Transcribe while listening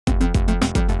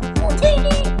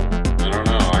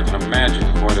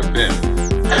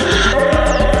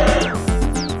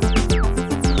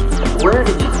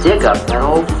dig up that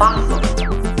old fossil.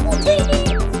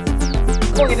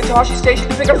 Going into Toshi Station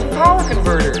to pick up some power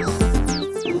converters.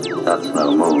 That's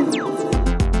no move.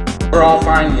 We're all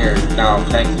fine here now,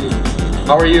 thank you.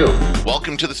 How are you?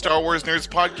 Welcome to the Star Wars Nerds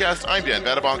Podcast. I'm Dan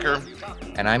Badabonker.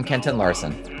 And I'm Kenton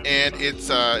Larson. And it's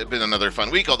been another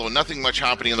fun week, although nothing much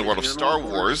happening in the world of Star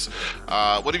Wars.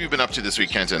 What have you been up to this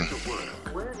week, Kenton?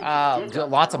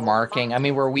 Lots of marking. I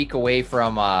mean, we're a week away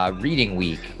from reading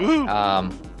week.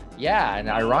 Yeah, and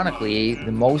ironically,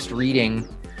 the most reading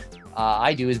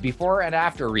I do is before and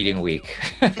after reading week.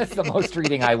 That's the most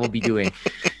reading I will be doing.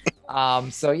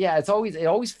 So yeah, it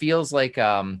always feels like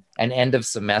an end of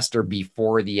semester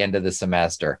before the end of the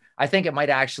semester. I think it might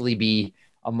actually be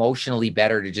emotionally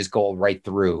better to just go right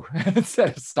through instead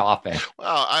of stopping.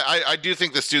 Well, I do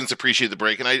think the students appreciate the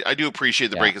break, and I do appreciate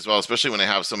the break as well, especially when I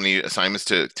have so many assignments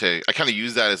to I kind of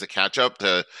use that as a catch up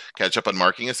on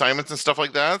marking assignments and stuff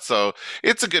like that. So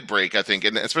it's a good break, I think,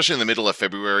 and especially in the middle of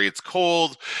February. It's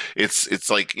cold.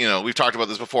 It's like, you know, we've talked about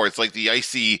this before. It's like the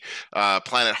icy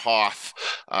planet Hoth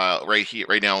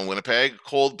right now in Winnipeg.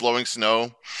 Cold, blowing snow.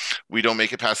 We don't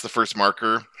make it past the first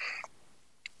marker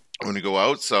when we go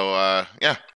out. So,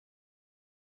 yeah.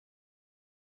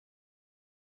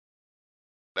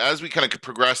 As we kind of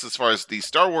progress as far as the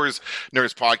Star Wars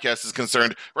Nerds Podcast is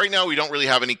concerned, right now we don't really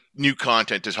have any new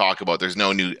content to talk about. There's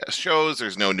no new shows,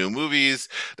 there's no new movies.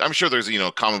 I'm sure there's,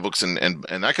 comic books and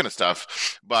that kind of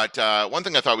stuff. But one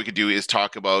thing I thought we could do is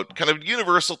talk about kind of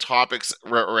universal topics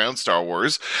around Star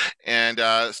Wars, and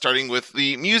starting with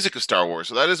the music of Star Wars.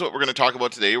 So that is what we're going to talk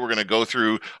about today. We're going to go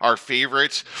through our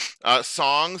favorite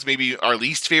songs, maybe our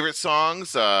least favorite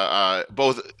songs,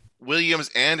 both Williams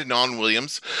and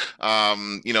non-Williams.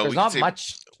 There's not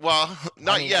much. Well,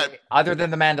 not yet. Other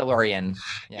than The Mandalorian.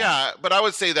 Yeah, but I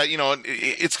would say that,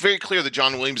 it's very clear that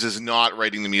John Williams is not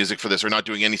writing the music for this or not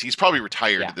doing anything. He's probably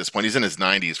retired at this point. He's in his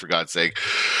 90s, for God's sake.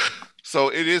 So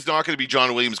it is not going to be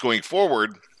John Williams going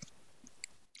forward.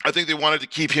 I think they wanted to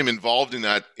keep him involved in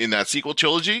that sequel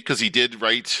trilogy because he did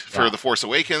write for The Force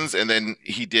Awakens, and then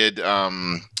he did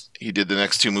the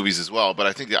next two movies as well, but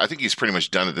I think he's pretty much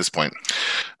done at this point.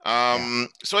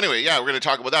 So anyway, we're going to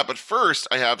talk about that. But first,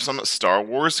 I have some Star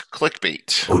Wars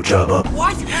clickbait. Ojaba.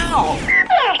 What? How?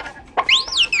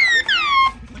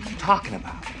 What are you talking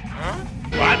about? Huh?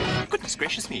 What? Goodness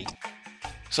gracious me.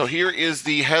 So here is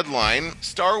the headline.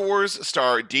 Star Wars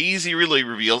star Daisy Ridley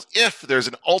reveals if there's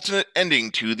an alternate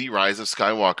ending to The Rise of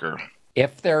Skywalker.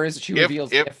 If there is, she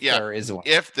reveals if there is one.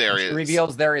 If there is. She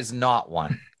reveals there is not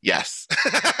one. Yes.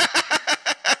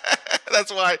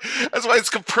 That's why it's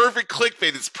perfect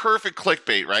clickbait. It's perfect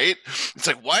clickbait, right? It's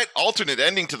like, what? Alternate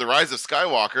ending to The Rise of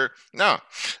Skywalker? No.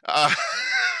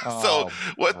 So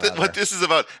what this is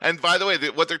about, and by the way,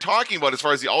 what they're talking about as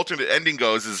far as the alternate ending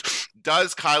goes is,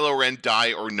 does Kylo Ren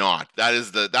die or not? That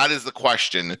is the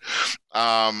question.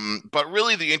 But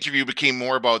really the interview became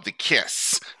more about the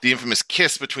kiss, the infamous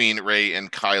kiss between Rey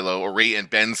and Kylo, or Rey and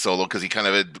Ben Solo, because he kind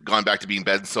of had gone back to being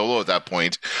Ben Solo at that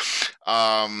point.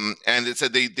 And it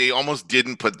said they almost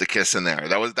didn't put the kiss in there.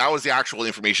 That was the actual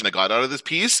information I got out of this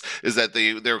piece, is that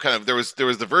they were kind of, there was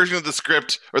the version of the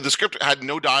script, or the script had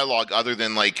no dialogue other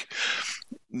than like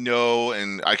no,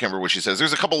 and I can't remember what she says.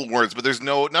 There's a couple of words, but there's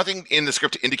nothing in the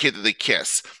script to indicate that they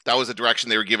kiss. That was the direction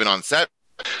they were given on set.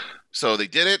 So they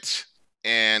did it,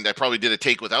 and I probably did a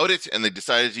take without it, and they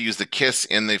decided to use the kiss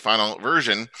in the final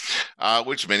version,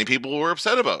 which many people were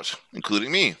upset about,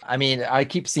 including me. I mean, I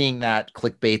keep seeing that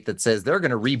clickbait that says they're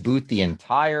going to reboot the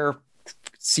entire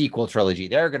sequel trilogy.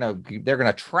 They're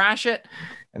gonna trash it,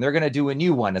 and they're going to do a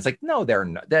new one. It's like, no, they're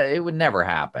not. It would never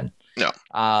happen. No.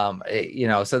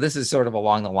 So this is sort of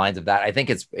along the lines of that. I think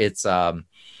it's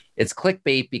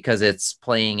clickbait because it's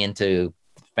playing into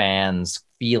fans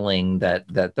feeling that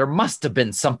there must have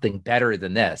been something better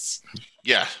than this.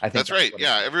 Yeah, I think that's right.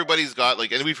 Yeah, everybody's got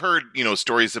and we've heard,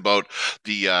 stories about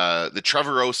the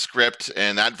Trevorrow script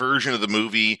and that version of the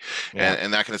movie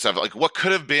and that kind of stuff. Like, what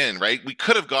could have been, right? We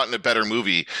could have gotten a better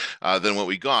movie than what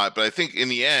we got. But I think in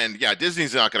the end,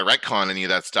 Disney's not going to retcon any of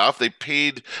that stuff. They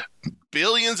paid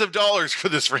billions of dollars for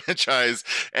this franchise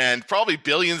and probably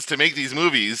billions to make these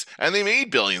movies, and they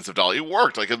made billions of dollars. It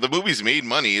worked. Like, the movies made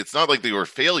money. It's not like they were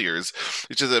failures.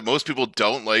 It's just that most people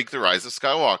don't like The Rise of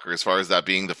Skywalker as far as that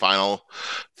being the final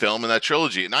film in that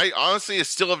trilogy. And I honestly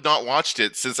still have not watched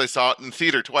it since I saw it in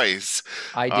theater twice.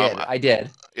 I did.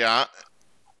 Yeah.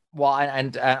 Well,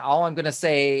 and all I'm going to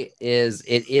say is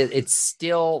it's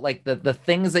still like the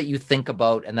things that you think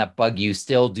about and that bug you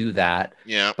still do that.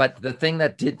 Yeah. But the thing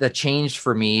that changed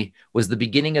for me was the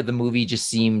beginning of the movie just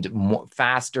seemed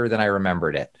faster than I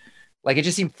remembered it. Like, it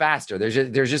just seemed faster.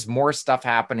 There's just more stuff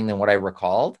happening than what I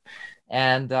recalled.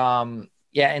 And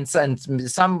yeah, in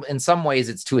some ways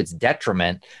it's to its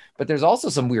detriment, but there's also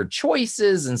some weird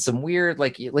choices and some weird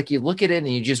like you look at it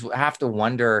and you just have to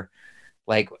wonder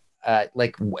like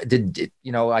did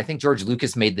you know, I think George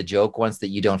Lucas made the joke once that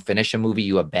you don't finish a movie,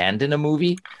 you abandon a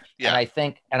movie. Yeah.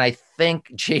 And I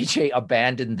think JJ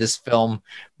abandoned this film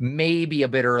maybe a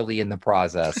bit early in the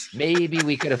process. Maybe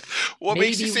we could have. What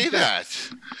makes you say that?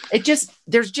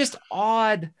 There's just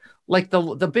odd, like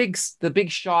the big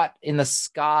shot in the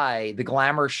sky, the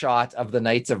glamour shot of the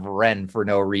Knights of Ren for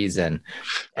no reason,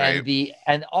 right.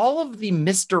 and all of the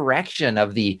misdirection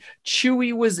of the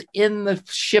Chewie was in the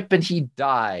ship and he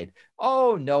died.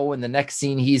 Oh no! In the next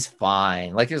scene, he's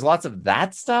fine. Like there's lots of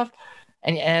that stuff.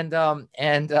 And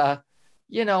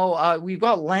you know, we've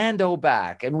got Lando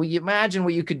back, and we imagine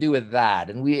what you could do with that.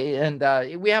 And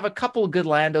we have a couple of good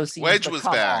Lando scenes. Wedge was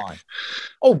back.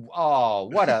 On. Oh,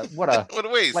 what a what a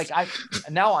waste! Like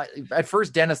at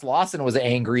first Dennis Lawson was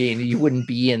angry, and he wouldn't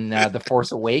be in The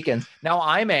Force Awakens. Now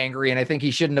I'm angry, and I think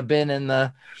he shouldn't have been in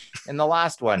the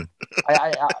last one.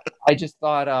 I just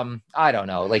thought I don't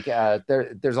know. Like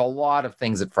there's a lot of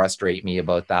things that frustrate me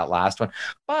about that last one,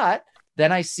 but.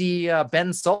 Then I see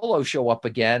Ben Solo show up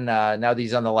again. Now that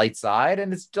he's on the light side,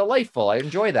 and it's delightful. I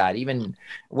enjoy that. Even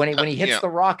when he hits the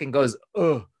rock and goes,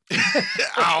 "Ugh."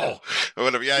 Ow, or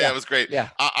whatever. Yeah, it was great. Yeah,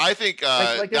 I think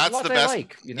that's the best.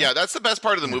 Like, you know? Yeah, that's the best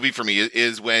part of the movie for me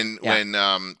is when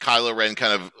Kylo Ren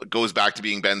kind of goes back to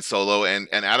being Ben Solo, and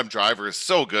Adam Driver is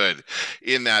so good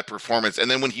in that performance. And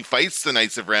then when he fights the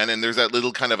Knights of Ren, and there's that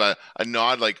little kind of a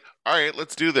nod, like, all right,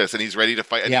 let's do this. And he's ready to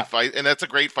fight. And he fight, and that's a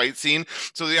great fight scene.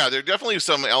 So yeah, there are definitely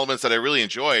some elements that I really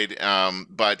enjoyed.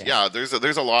 But there's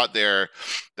a lot there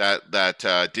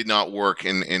that did not work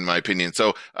in my opinion.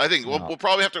 So I think we'll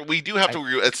probably have to. We do have to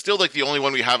review. It's still like the only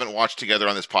one we haven't watched together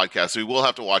on this podcast. So we will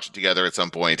have to watch it together at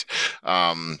some point.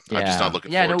 I'm just not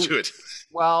looking forward to it.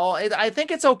 Well, I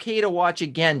think it's okay to watch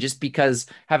again, just because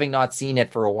having not seen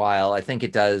it for a while, I think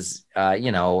it does,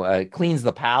 cleans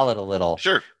the palate a little.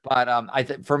 Sure.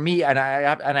 But for me, and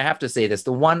I have to say this,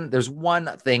 there's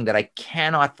one thing that I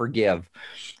cannot forgive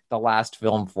the last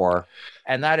film for,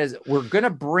 and that is we're going to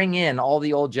bring in all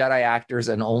the old Jedi actors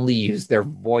and only use their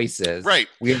voices. Right.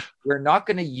 We're not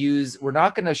going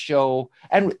to show,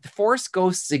 and Force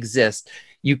ghosts exist.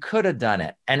 You could have done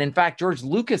it. And in fact, George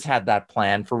Lucas had that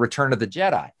plan for Return of the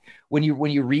Jedi. When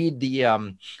you read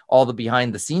the all the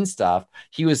behind the scenes stuff,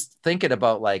 he was thinking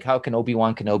about like, how can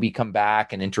Obi-Wan Kenobi come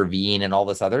back and intervene and all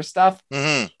this other stuff.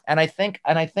 Mm-hmm. And I think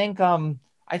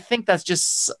that's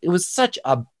just, it was such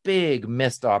a big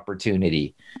missed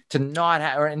opportunity to not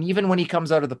have, and even when he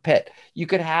comes out of the pit, you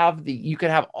could have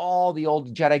all the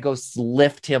old Jedi ghosts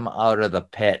lift him out of the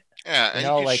pit. Yeah. And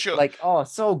oh,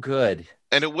 so good.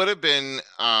 And it would have been,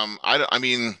 I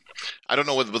don't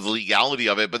know what the legality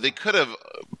of it, but they could have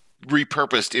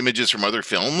repurposed images from other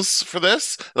films for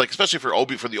this, like especially for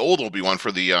the old Obi-Wan,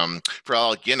 for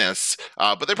Alec Guinness,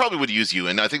 but they probably would use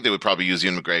Ewan. I think they would probably use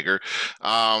Ewan McGregor.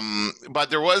 But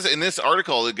there was, in this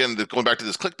article, again, going back to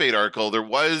this clickbait article, there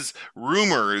was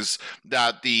rumors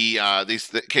that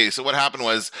so what happened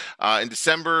was in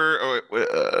December,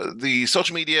 the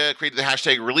social media created the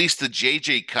hashtag release the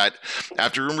JJ cut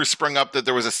after rumors sprung up that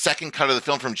there was a second cut of the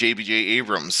film from J.B.J.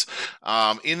 Abrams.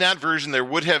 In that version, there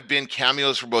would have been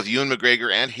cameos from both Ewan McGregor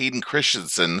and Hayden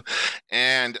Christensen,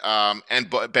 and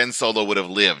Ben Solo would have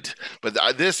lived. But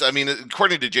this,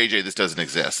 according to JJ, this doesn't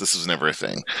exist. This was never a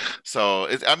thing. So,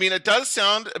 it does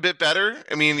sound a bit better.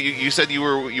 You said you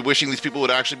were wishing these people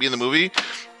would actually be in the movie,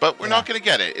 but we're not going to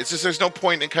get it. It's just there's no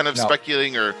point in kind of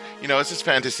speculating, or it's just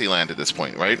fantasy land at this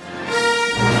point, right?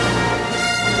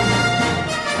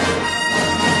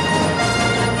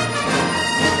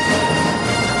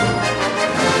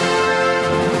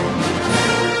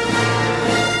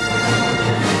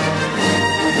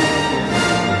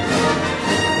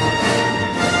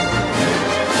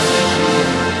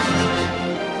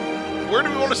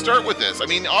 To start with this,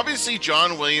 obviously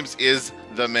John Williams is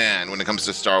the man when it comes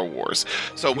to Star Wars.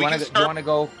 So do you want to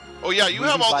go? Oh yeah, you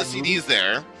have all the CDs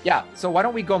there. Yeah. So why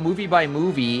don't we go movie by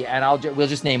movie, and we'll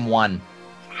just name one.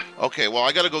 Okay. Well,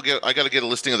 I gotta get a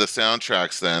listing of the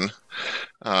soundtracks then.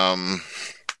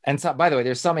 And so, by the way,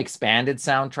 there's some expanded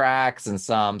soundtracks and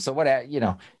some. So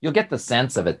you'll get the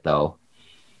sense of it though.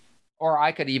 Or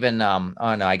I could even. Oh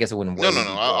no, I guess it wouldn't work.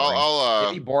 No.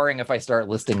 It'd be boring if I start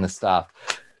listing the stuff.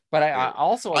 But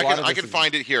I can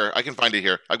find it here.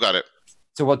 I've got it.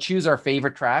 So we'll choose our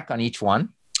favorite track on each one.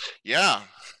 Yeah.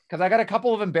 Because I got a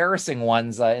couple of embarrassing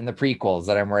ones in the prequels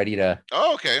that I'm ready to.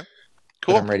 Oh, okay.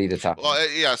 Cool. I'm ready to talk. Well,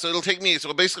 yeah. So it'll take me.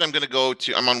 So basically,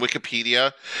 I'm on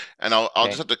Wikipedia, and I'll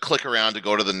just have to click around to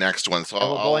go to the next one. So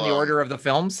we'll go in the order of the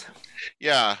films.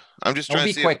 Yeah, I'm just trying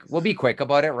to see. Quick. We'll be quick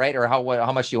about it, right? Or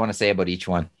how much do you want to say about each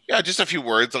one? Yeah, just a few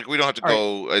words. Like we don't have to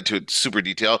go into super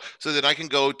detail. So then I can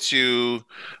go to.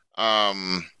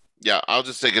 Yeah, I'll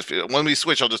just take when we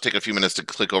switch, I'll just take a few minutes to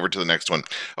click over to the next one.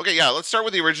 Okay, yeah, let's start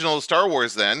with the original Star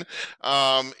Wars then.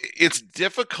 It's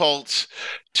difficult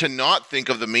to not think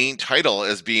of the main title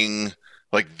as being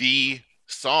like the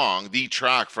song, the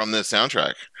track from this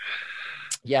soundtrack.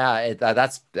 Yeah,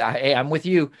 hey, I'm with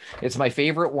you. It's my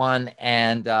favorite one.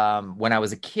 And when I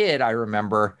was a kid, I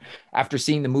remember after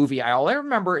seeing the movie, all I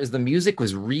remember is the music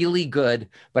was really good,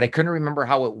 but I couldn't remember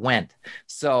how it went.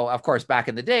 So, of course, back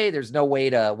in the day, there's no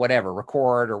way to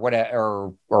record or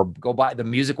whatever, or go by. The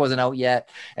music wasn't out yet.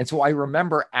 And so I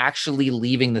remember actually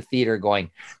leaving the theater going,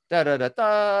 da da da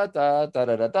da da da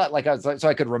da da, like so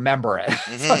I could remember it.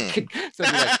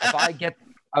 Mm-hmm.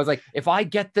 I was like, if I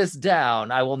get this down,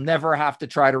 I will never have to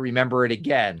try to remember it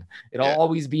again. It'll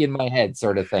always be in my head,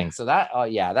 sort of thing. So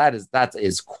that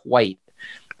is quite.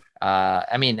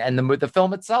 I mean, and the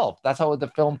film itself. That's how the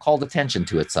film called attention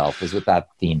to itself, is with that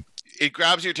theme. It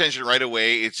grabs your attention right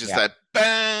away. It's just that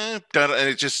bang, and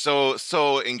it's just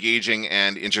so engaging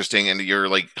and interesting, and you're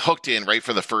like hooked in right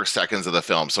for the first seconds of the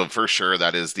film. So for sure,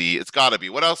 it's got to be.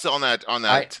 What else on that?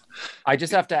 I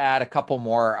just have to add a couple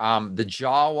more. The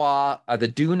Jawa, the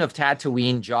Dune of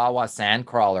Tatooine Jawa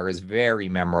Sandcrawler is very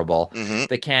memorable. Mm-hmm.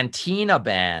 The Cantina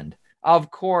Band, of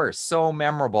course, so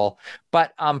memorable.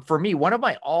 But for me, one of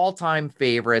my all-time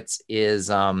favorites is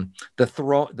the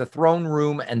throne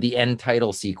room and the end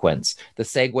title sequence. The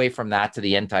segue from that to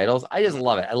the end titles, I just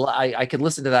love it. I could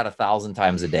listen to that 1,000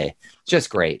 times a day. It's just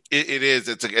great. It is.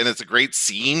 It's a great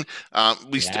scene.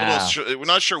 We're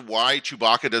not sure why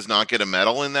Chewbacca does not get a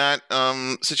medal in that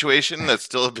situation. That's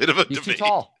still a bit of a debate. Too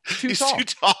tall. He's too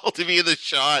tall to be in the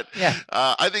shot. Yeah.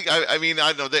 I think I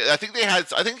don't know. I think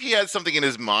he had something in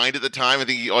his mind at the time. I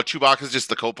think Chewbacca's just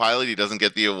the co-pilot. He doesn't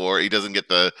get the award. He doesn't get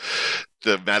the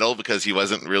medal because he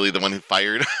wasn't really the one who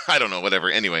fired. I don't know, whatever.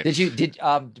 Anyway. Did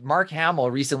Mark Hamill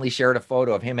recently shared a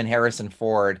photo of him and Harrison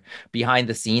Ford behind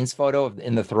the scenes photo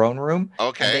in the throne room.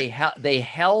 Okay. And they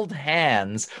held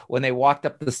hands when they walked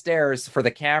up the stairs for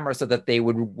the camera so that they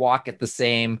would walk at the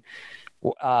same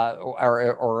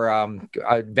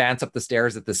advance up the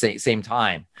stairs at the same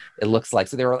time. It looks like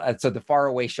so the far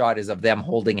away shot is of them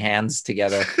holding hands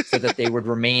together so that they would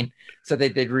remain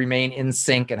in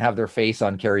sync and have their face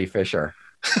on Carrie Fisher.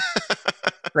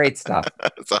 Great stuff.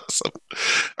 That's awesome.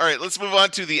 All right, let's move on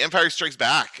to The Empire Strikes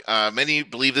Back. Many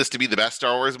believe this to be the best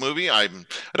Star Wars movie. I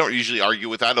don't usually argue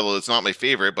with that, although it's not my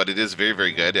favorite, but it is very,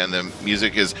 very good. And the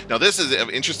music is... Now, this is an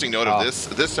interesting note of this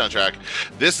soundtrack.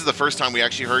 This is the first time we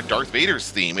actually heard Darth Vader's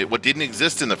theme. What didn't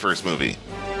exist in the first movie.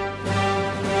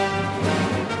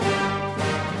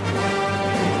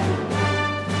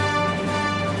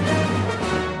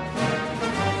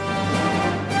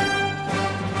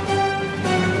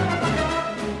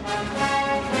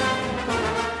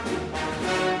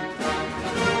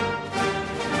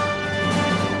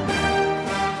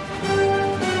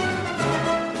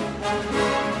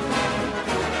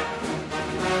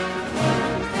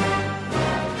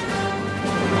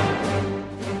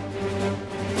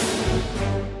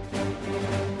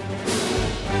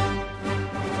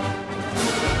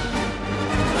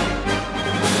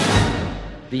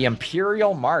 The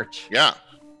Imperial March. Yeah.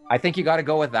 I think you got to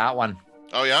go with that one.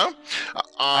 Oh yeah.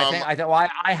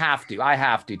 I have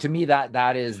to. To me,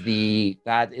 that's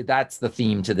the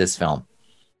theme to this film.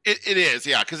 It is,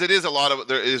 yeah, because it is it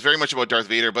is very much about Darth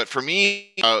Vader. But for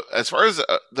me, as far as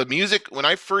the music,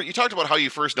 you talked about how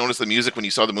you first noticed the music when you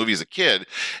saw the movie as a kid,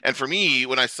 and for me,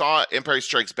 when I saw Empire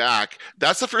Strikes Back,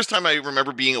 that's the first time I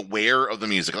remember being aware of the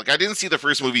music. Like I didn't see the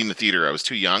first movie in the theater; I was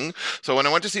too young. So when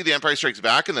I went to see The Empire Strikes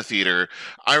Back in the theater,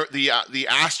 the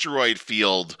asteroid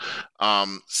field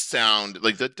sound,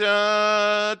 like the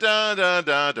da da da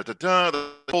da da da da, the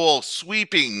whole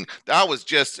sweeping, that was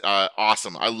just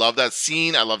awesome. I love that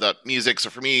scene. I love that music. So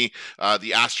for me,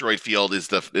 the asteroid field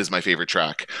is my favorite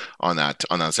track on that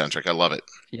soundtrack. I love it.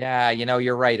 Yeah,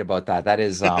 you're right about that. That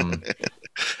is I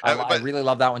really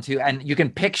love that one too. And you can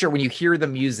picture when you hear the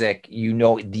music,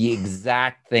 the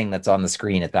exact thing that's on the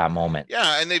screen at that moment.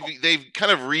 Yeah, and they've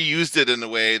kind of reused it in a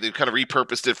way. They've kind of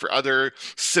repurposed it for other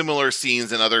similar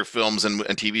scenes in other films and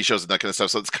TV shows and that kind of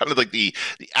stuff. So it's kind of like the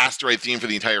asteroid theme for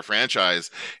the entire franchise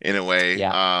in a way,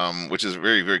 which is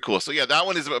very, very cool. So yeah, that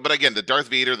one is. But again, the Darth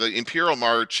Vader, the Imperial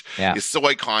March is so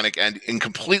iconic and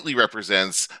completely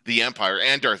represents the Empire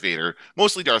and Darth Vader.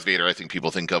 Mostly Darth Vader, I think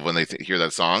people think of when they hear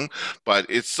that song, but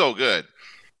it's so good.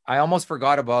 I almost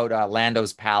forgot about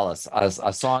Lando's Palace,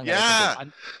 a song that I think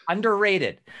is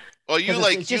underrated. Well, you 'Cause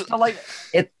like it's just like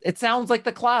it sounds like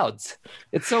the clouds.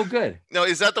 It's so good. No,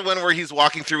 is that the one where he's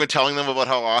walking through and telling them about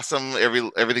how awesome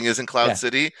everything is in Cloud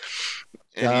City?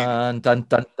 And Dun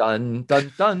dun dun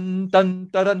dun dun dun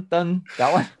dun dun dun.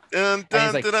 That one. Dun, And he's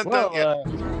dun, like, dun, dun, "Whoa, yeah.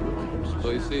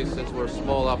 So you see, since we're a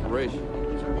small operation,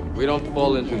 we don't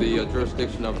fall into the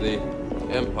jurisdiction of the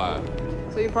Empire.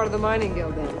 So you're part of the mining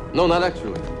guild then? No, not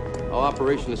actually. Our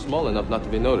operation is small enough not to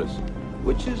be noticed,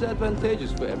 which is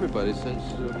advantageous for everybody since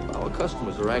our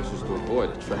customers are anxious to avoid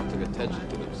attracting attention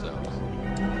to themselves.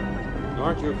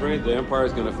 Aren't you afraid the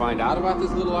Empire's going to find out about this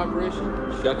little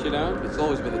operation? Shut you down? It's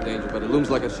always been a danger, but it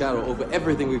looms like a shadow over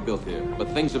everything we've built here. But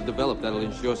things have developed that'll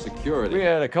ensure security. we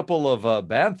had a couple of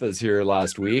banthas here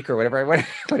last week," or whatever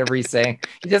he's saying.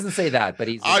 He doesn't say that, but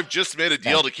he's. I've just made a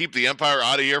deal to keep the Empire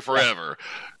out of here forever.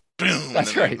 Boom.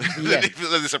 That's and then, right.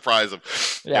 Then they surprise him.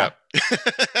 Yeah.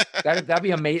 That'd be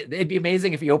amazing. It'd be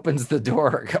amazing if he opens the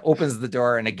door,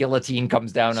 and a guillotine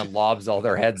comes down and lobs all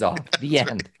their heads off. The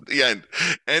end. The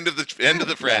end of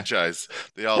the franchise.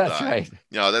 They all That's die. right.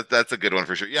 Yeah, that's a good one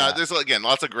for sure. Yeah, there's again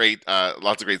lots of great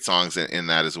songs in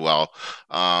that as well.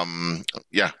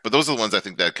 Yeah, but those are the ones I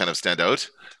think that kind of stand out,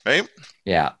 right?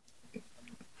 Yeah.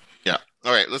 Yeah.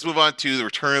 All right, let's move on to the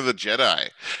Return of the Jedi.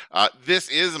 This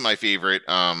is my favorite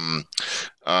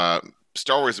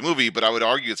Star Wars movie, but I would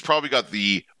argue it's probably got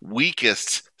the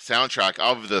weakest soundtrack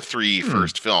of the three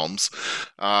first films,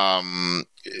 compounded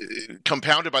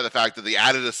by the fact that they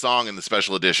added a song in the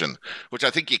special edition, which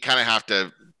I think you kind of have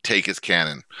to take as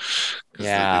canon.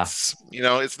 Yeah.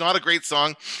 It's not a great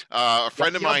song. A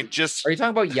friend of mine just... Are you talking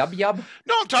about Yub Yub?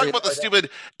 No, I'm talking about the stupid...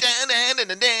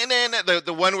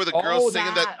 The one where the girls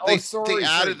singing that. They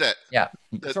added that. Yeah.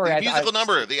 The musical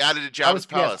number they added to Jabba's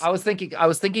Palace. Yes, I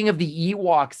was thinking of the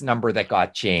Ewoks number that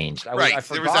got changed. I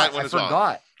there was that one as well. I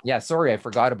forgot. Yeah, sorry, I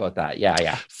forgot about that.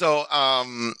 Yeah. So,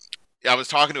 I was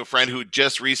talking to a friend who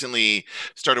just recently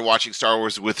started watching Star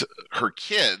Wars with her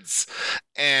kids,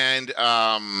 and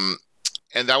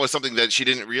that was something that she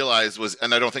didn't realize was,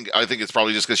 and I think it's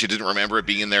probably just because she didn't remember it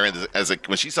being in there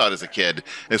when she saw it as a kid.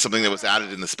 It's something that was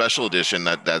added in the special edition.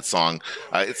 That song,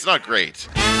 it's not great.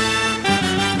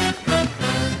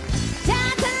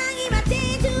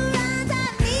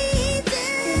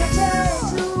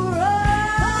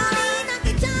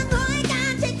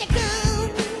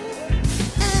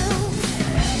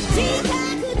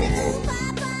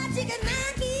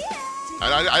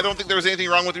 I don't think there was anything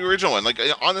wrong with the original one. Like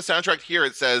on the soundtrack here,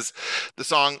 it says the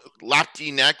song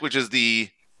 "Lapti Nek," which is the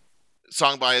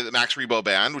song by the Max Rebo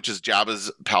Band, which is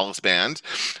Jabba's Palace Band.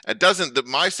 It doesn't.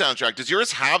 My soundtrack. Does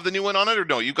yours have the new one on it, or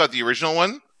no? You got the original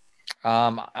one.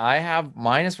 I have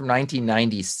mine is from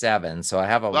 1997, so I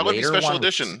have a that would be later special one.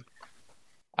 edition.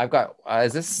 I've got.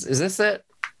 Is this it?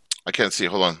 I can't see.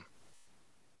 Hold on.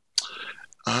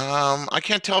 I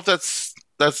can't tell if that's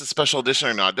the special edition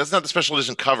or not. It doesn't have the special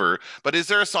edition cover, but is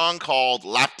there a song called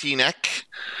Lapti Nek?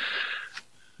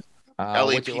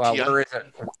 Lapti? Where is it?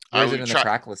 Where is it in the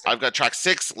track list? I've got track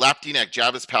 6, Lapti Nek,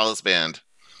 Jabba's Palace Band.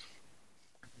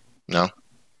 No.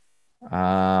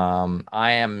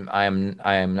 I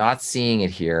am not seeing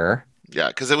it here. Yeah,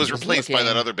 because it was replaced by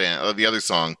that other band, the other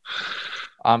song.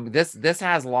 This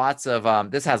has lots of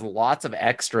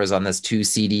extras on this 2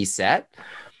 CD set.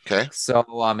 Okay. So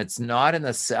it's not in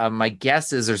this. My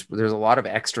guess is there's a lot of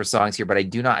extra songs here, but I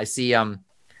see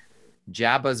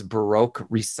Jabba's Baroque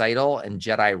Recital and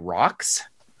Jedi Rocks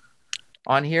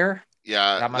on here.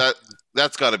 Yeah,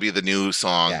 that's got to be the new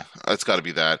song. Yeah. That's got to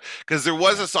be that, because there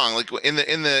was a song like in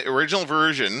the original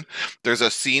version. There's a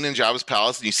scene in Jabba's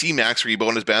palace, and you see Max Rebo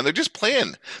and his band. They're just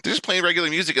playing regular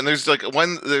music, and there's like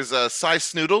Cy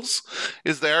Snoodles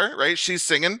is there, right? She's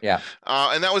singing. Yeah.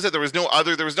 And that was it. There was no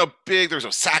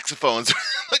saxophones.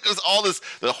 Like it was all this.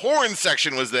 The horn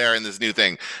section was there in this new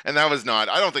thing, and that was not.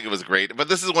 I don't think it was great. But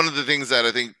this is one of the things that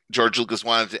I think George Lucas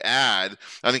wanted to add.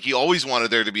 I think he always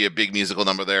wanted there to be a big musical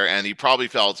number there, and he probably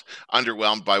felt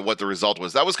underwhelmed by what the result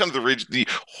was. That was kind of the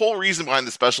whole reason behind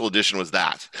the special edition was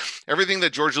that. Everything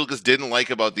that George Lucas didn't like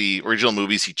about the original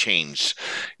movies, he changed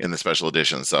in the special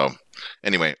edition. So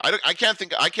anyway, I can't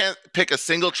pick a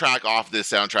single track off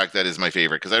this soundtrack that is my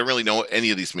favorite, because I don't really know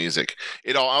any of these music.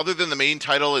 Other than the main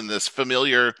title and this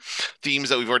familiar themes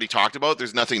that we've already talked about,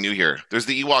 there's nothing new here. There's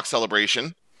the Ewok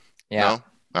celebration. Yeah. No?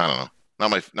 I don't know.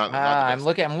 Not I'm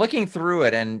looking through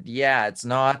it, and yeah, it's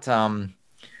not. And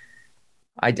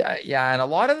a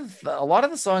lot of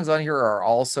the songs on here are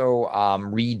also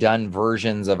redone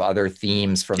versions of other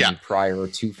themes from the prior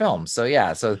 2 films. So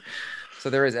yeah, so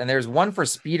there's one for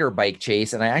Speeder Bike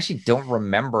Chase, and I actually don't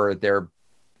remember there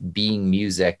being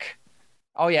music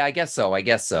Oh yeah, I guess so.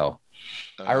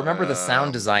 I remember the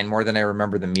sound design more than I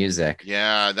remember the music.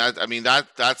 Yeah,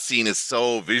 that scene is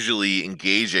so visually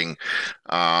engaging.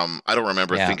 I don't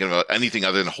remember thinking about anything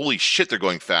other than holy shit, they're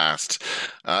going fast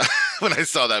when I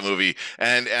saw that movie.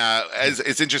 And as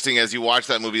it's interesting as you watch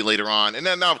that movie later on, and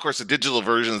then now of course the digital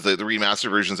versions, the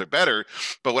remastered versions are better.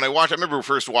 But when I remember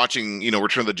first watching,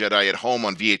 Return of the Jedi at home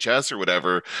on VHS or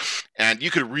whatever, and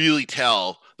you could really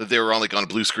tell that they were on a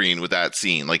blue screen with that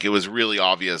scene. Like it was really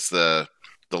obvious the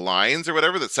lines or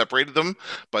whatever that separated them,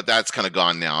 but that's kind of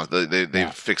gone now.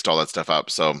 They've fixed all that stuff up.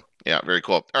 So yeah, very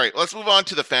cool. All right, let's move on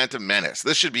to the Phantom Menace.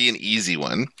 This should be an easy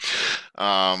one,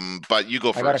 but you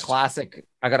go first.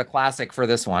 I got a classic for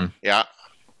this one. Yeah.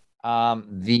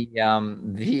 Even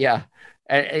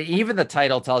the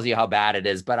title tells you how bad it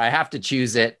is, but I have to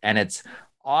choose it, and it's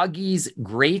Augie's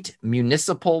Great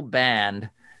Municipal Band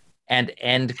and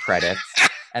end credits,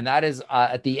 and that is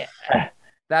at the.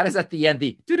 That is at the end.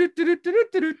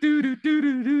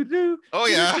 Oh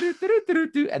yeah,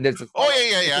 and there's a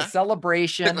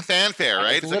celebration, the fanfare,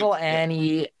 right? Little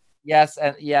Annie, yes,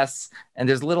 and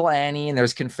there's little Annie, and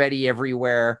there's confetti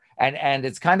everywhere, and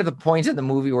it's kind of the point in the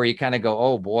movie where you kind of go,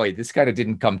 oh boy, this kind of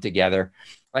didn't come together.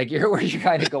 Like where you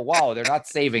kind of go, wow, they're not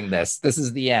saving this. This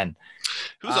is the end.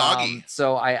 Who's Augie?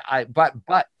 So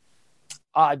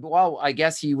well, I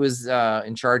guess he was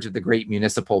in charge of the Great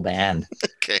Municipal Band.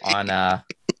 Okay. I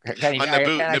can't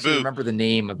actually remember the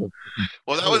name of it.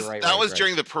 Well, that was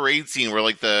during the parade scene where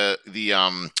like the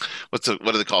what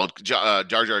are they called? Jar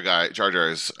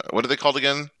Jars. What are they called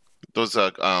again? Those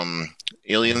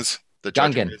aliens. The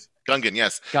Gungan. Gungan,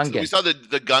 yes. Gungan. So we saw the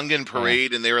Gungan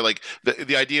parade, and they were like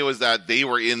the idea was that they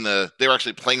were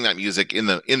actually playing that music in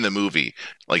the movie.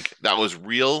 Like that was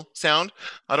real sound.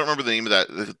 I don't remember the name of that,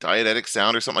 the diegetic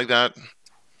sound or something like that.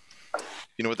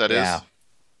 You know what that is?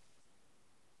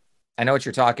 I know what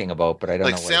you're talking about, but I don't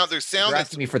know. Sound. There's sound. You're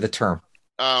asking me for the term.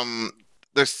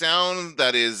 There's sound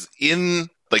that is in.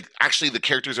 Like actually the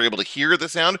characters are able to hear the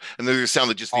sound, and there's a sound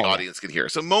that just the audience can hear.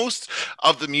 So most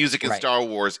of the music in Star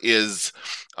Wars is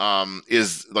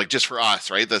like just for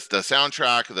us, right? The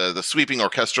soundtrack, the sweeping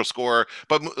orchestral score,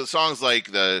 but songs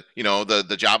like the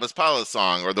Jabba's Palace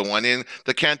song or the one in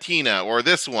the Cantina or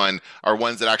this one are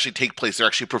ones that actually take place. They're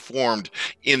actually performed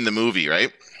in the movie,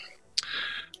 right?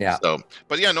 Yeah. So,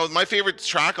 but yeah, no, my favorite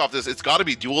track off this, it's got to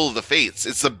be Duel of the Fates.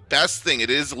 It's the best thing.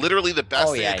 It is literally the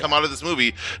best thing to come out of this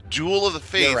movie. Duel of the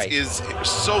Fates is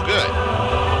so good.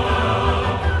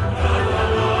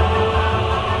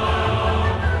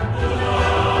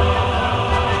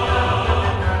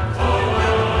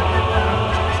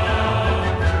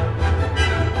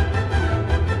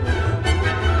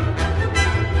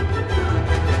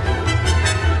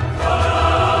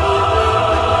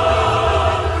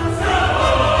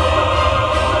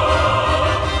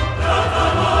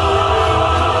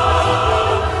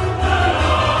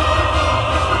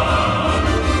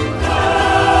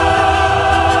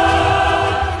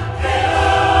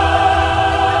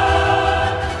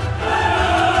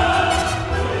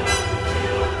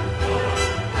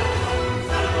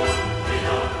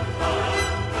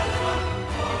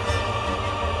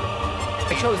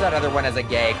 That other one as a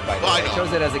gag, by the way. I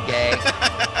chose it as a gag.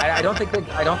 I don't think the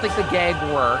gag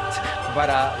worked, but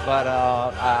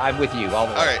I'm with you all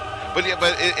the way. All right. But yeah,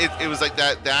 but it was like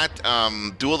that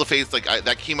Duel of the Fates, like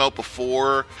that came out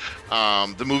before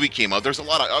the movie came out. There's a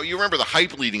lot of you remember the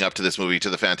hype leading up to this movie, to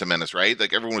the Phantom Menace, right?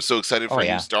 Like everyone was so excited for a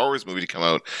new Star Wars movie to come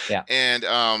out. Yeah.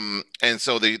 And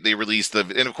so they released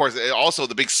and of course also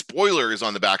the big spoiler is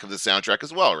on the back of the soundtrack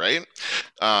as well, right?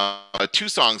 Two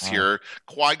songs here: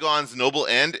 Qui-Gon's Noble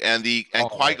End and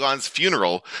Qui-Gon's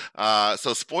Funeral.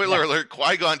 So spoiler alert: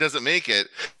 Qui-Gon doesn't make it.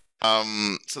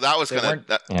 So that was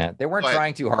they weren't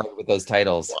trying too hard with those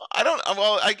titles.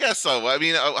 I guess so. I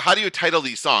mean, how do you title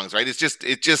these songs, right? It's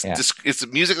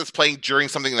music that's playing during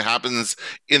something that happens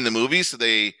in the movie, so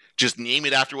they just name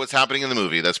it after what's happening in the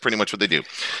movie. That's pretty much what they do.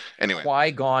 Anyway,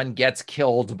 Qui-Gon gets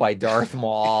killed by Darth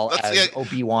Maul as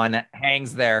Obi-Wan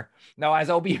hangs there. No, as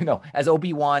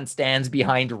Obi-Wan stands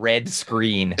behind red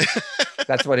screen.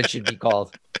 That's what it should be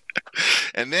called.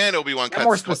 And then Obi-Wan cuts.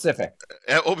 More specific.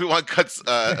 Obi-Wan cuts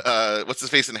what's his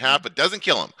face in half, but doesn't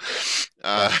kill him.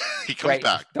 He comes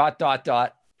back.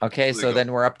 Okay, so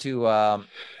then we're up to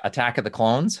Attack of the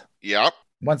Clones. Yep.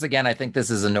 Once again, I think this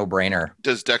is a no-brainer.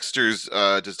 Does Dexter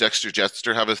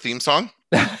Jettster have a theme song?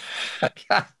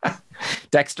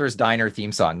 Dexter's Diner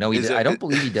theme song. No, I don't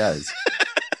believe he does.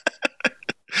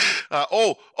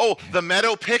 The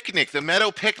Meadow Picnic. The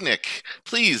Meadow Picnic.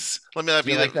 Please let me not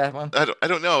be like that one. I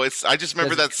don't know. I just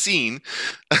remember that scene.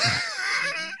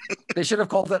 They should have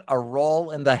called it A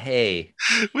Roll in the Hay.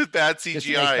 With bad Just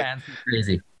to make CGI. fans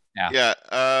crazy. Yeah.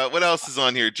 Yeah. What else is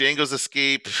on here? Django's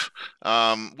Escape.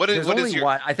 There's What only is your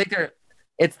one. I think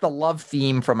it's the love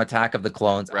theme from Attack of the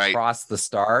Clones, Right. Across the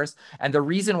Stars. And the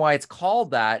reason why it's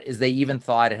called that is they even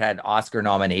thought it had Oscar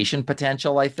nomination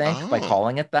potential, I think, by Oh.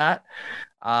 calling it that.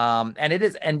 And it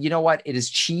is, and you know what? It is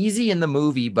cheesy in the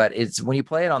movie, but it's when you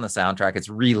play it on the soundtrack, it's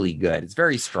really good. It's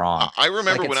very strong. I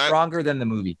remember Like, when it's stronger than the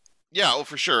movie. Yeah, oh,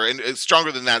 for sure. And it's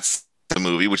stronger than the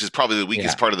movie, which is probably the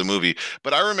weakest Yeah. part of the movie.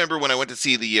 But I remember when I went to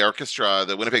see the orchestra,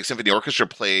 the Winnipeg Symphony Orchestra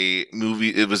play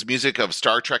movie, it was music of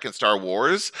Star Trek and Star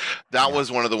Wars. That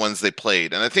was one of the ones they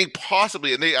played. And I think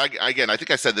possibly, and I think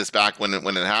I said this back when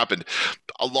it happened,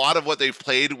 a lot of what they've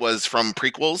played was from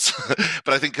prequels.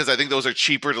 But I think those are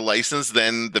cheaper to license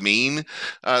than the main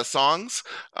songs.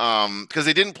 Because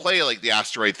they didn't play like the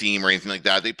asteroid theme or anything like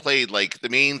that. They played like the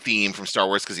main theme from Star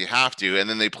Wars because you have to, and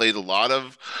then they played a lot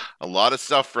of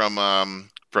stuff from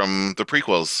the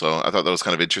prequels. So I thought that was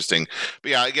kind of interesting.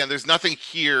 But yeah, again, there's nothing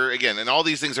here again, and all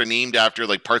these things are named after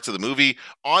like parts of the movie.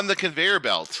 On the Conveyor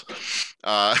Belt,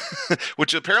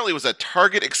 which apparently was a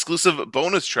Target exclusive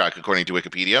bonus track according to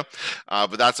Wikipedia.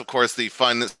 But that's of course the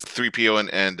fun 3PO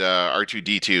and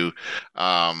R2D2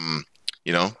 on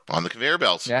the conveyor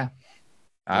belt. Yeah.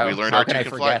 We learned How R2 can I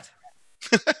can fly. forget?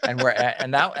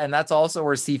 and that's also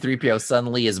where C-3PO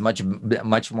suddenly is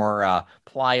much more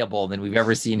pliable than we've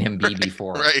ever seen him be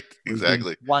before. Right, He's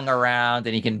exactly. been flung around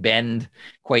and he can bend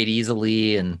quite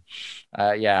easily. And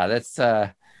that's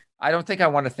I don't think I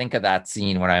want to think of that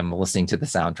scene when I'm listening to the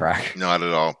soundtrack. Not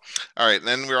at all. All right,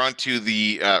 then we're on to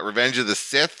the Revenge of the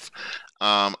Sith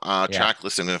track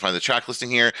listing. I'm going to find the track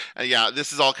listing here. And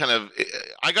this is all kind of,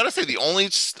 I got to say, the only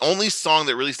song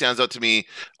that really stands out to me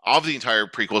of the entire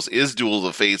prequels is Duel of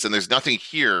the Fates, and there's nothing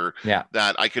here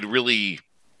that I could really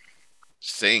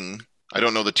sing. I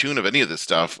don't know the tune of any of this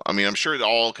stuff. I mean, I'm sure it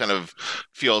all kind of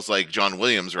feels like John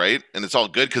Williams, right? And it's all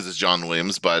good because it's John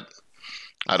Williams, but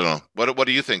I don't know. What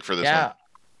do you think for this one?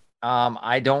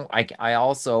 I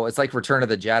also, it's like Return of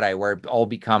the Jedi, where it all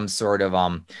becomes sort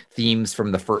of themes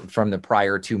from the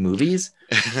prior two movies.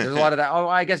 There's a lot of that. Oh,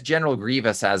 I guess General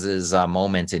Grievous has his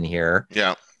moment in here.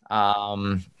 Yeah.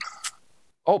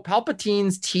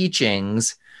 Palpatine's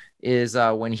teachings is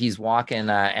when he's walking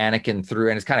Anakin through,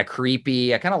 and it's kind of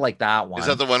creepy. I kind of like that one. Is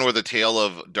that the one where the tale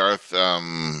of Darth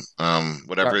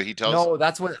whatever he tells? No,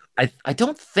 that's what I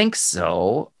don't think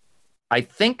so. I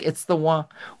think it's the one.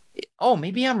 Oh,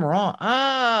 maybe I'm wrong.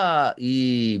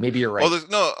 Maybe you're right. Oh, there's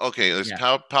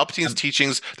Palpatine's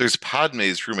teachings. There's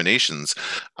Padme's ruminations.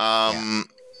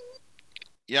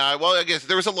 Yeah, well, I guess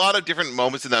there was a lot of different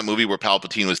moments in that movie where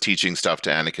Palpatine was teaching stuff to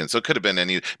Anakin. So it could have been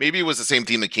maybe it was the same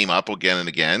theme that came up again and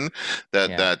again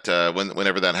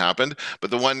whenever that happened. But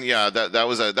the one, that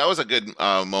was a good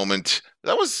moment.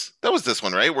 That was this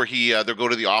one, right? Where they go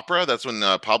to the opera. That's when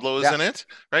Pablo is in it,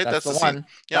 right? That's the one.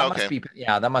 Yeah,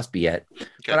 that must be it.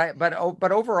 Okay.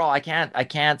 But overall, I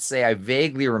can't say. I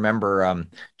vaguely remember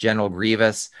General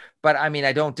Grievous. But I mean,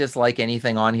 I don't dislike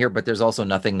anything on here, but there's also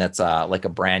nothing that's like a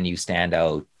brand new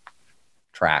standout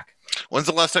track. When's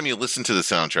the last time you listened to the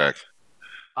soundtrack?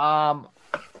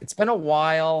 It's been a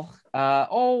while.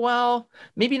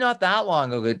 Maybe not that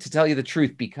long ago, to tell you the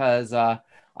truth, because I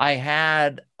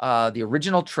had the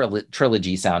original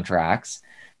trilogy soundtracks,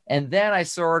 and then I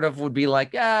sort of would be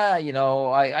like,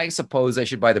 I suppose I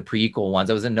should buy the prequel ones.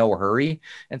 I was in no hurry.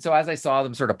 And so as I saw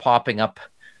them sort of popping up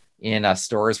in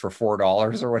stores for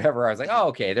 $4 or whatever, I was like, oh,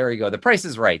 okay, there you go. The price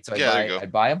is right. So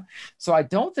I'd buy them. So I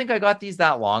don't think I got these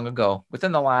that long ago,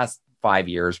 within the last 5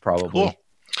 years, probably. Cool.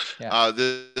 Yeah.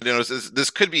 This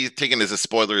could be taken as a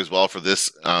spoiler as well for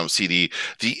this CD,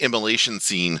 the immolation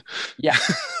scene. Yeah.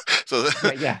 So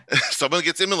someone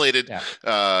gets immolated. Yeah.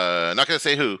 Not going to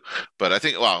say who, but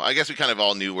I guess we kind of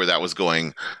all knew where that was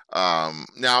going.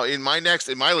 Now in my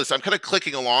list, I'm kind of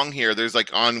clicking along here. There's like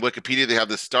on Wikipedia, they have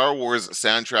the Star Wars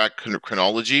soundtrack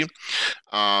chronology.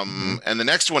 And the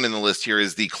next one in the list here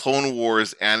is the Clone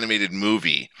Wars animated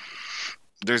movie.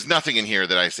 There's nothing in here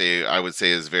that I would say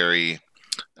is very...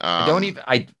 I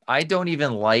don't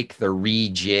even like the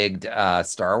rejigged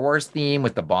Star Wars theme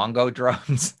with the bongo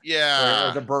drums.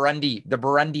 Yeah. or the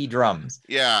Burundi drums.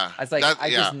 Yeah. I was like,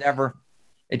 just never.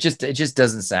 It just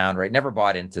doesn't sound right. Never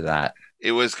bought into that.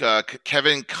 It was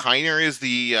Kevin Kiner is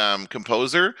the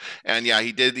composer, and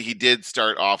he did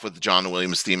start off with the John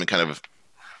Williams theme and kind of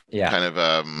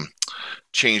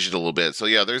changed it a little bit. So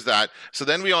there's that. So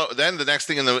then the next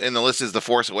thing in the list is The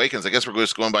Force Awakens. I guess we're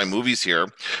just going by movies here.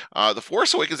 The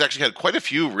Force Awakens actually had quite a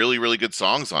few really, really good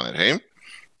songs on it, hey?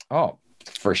 Oh,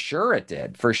 for sure it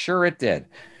did.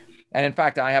 And in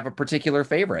fact, I have a particular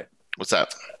favorite. What's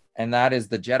that? and that is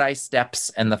the Jedi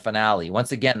Steps and the finale.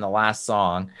 Once again, the last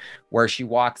song where she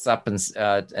walks up and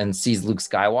sees Luke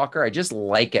Skywalker. I just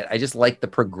like it. I just like the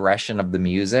progression of the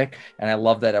music, and I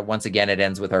love that once again it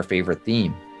ends with our favorite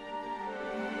theme.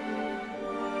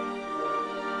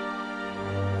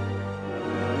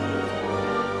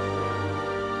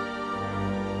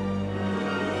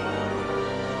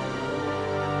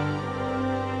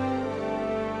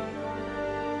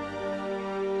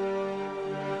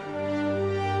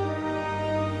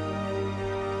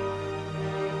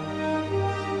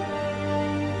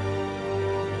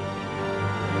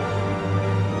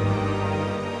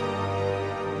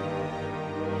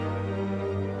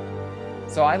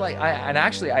 So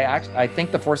I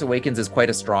think The Force Awakens is quite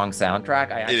a strong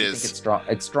soundtrack. I actually think it's strong.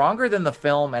 It's stronger than the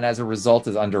film, and as a result,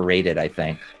 is underrated, I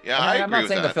think. Yeah, I'm not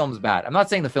saying the film's bad. I'm not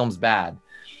saying the film's bad.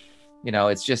 You know,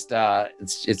 it's just I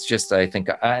think,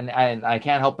 and I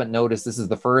can't help but notice this is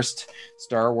the first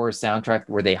Star Wars soundtrack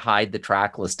where they hide the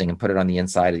track listing and put it on the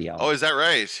inside of the album. Oh, is that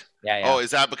right? Yeah. Oh,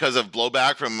 is that because of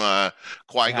blowback from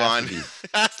Qui-Gon? It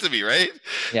has to be, right?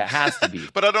 Yeah, it has to be.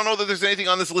 But I don't know that there's anything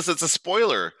on this list that's a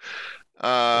spoiler. Do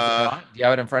you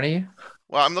have it in front of you?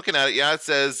 Well, I'm looking at it. Yeah, it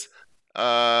says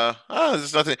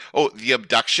there's nothing. Oh, the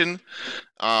abduction.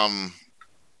 I'm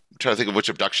trying to think of which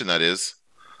abduction that is.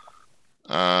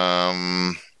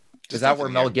 Is that where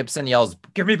Mel Gibson yells,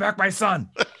 "Give me back my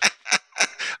son"?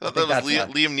 I thought that was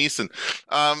Liam Neeson.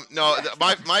 No,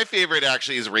 my favorite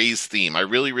actually is Rey's theme. I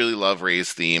really, really love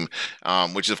Rey's theme,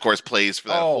 which of course plays for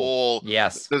that whole.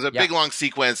 Yes. There's a big long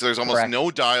sequence. There's almost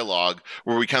no dialogue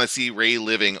where we kind of see Rey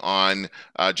living on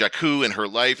Jakku and her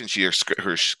life, and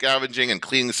her scavenging and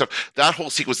cleaning stuff. That whole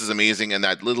sequence is amazing, and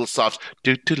that little soft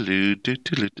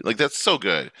like that's so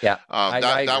good. Yeah.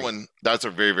 That one. That's a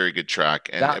very, very good track.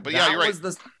 But yeah, you're right.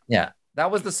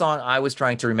 That was the song I was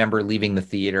trying to remember leaving the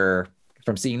theater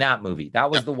from seeing that movie.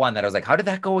 That was the one that I was like, how did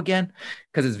that go again?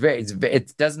 Because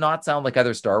it does not sound like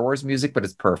other Star Wars music, but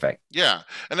it's perfect. Yeah,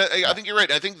 and I think you're right.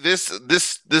 I think this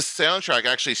soundtrack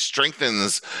actually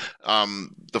strengthens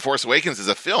The Force Awakens as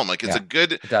a film. Like it's a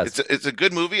good, it's a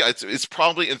good movie. It's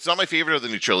not my favorite of the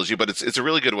new trilogy, but it's a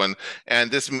really good one.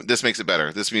 And this makes it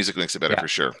better. This music makes it better for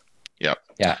sure. Yeah.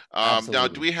 Yeah. Now,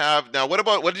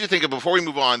 what did you think of, before we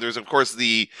move on? There's of course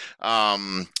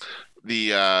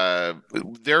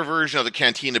their version of the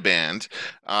Cantina Band,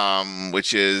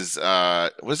 which is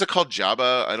what is it called?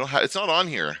 Jabba. It's not on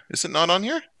here. Is it not on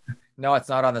here? No, it's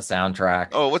not on the soundtrack.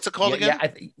 Oh, what's it called again?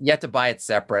 Yeah, you have to buy it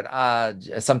separate.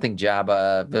 Something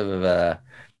Jabba. Blah, blah, blah.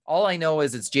 All I know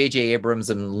is it's J.J. Abrams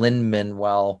and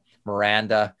Lin-Manuel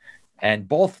Miranda, and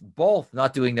both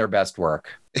not doing their best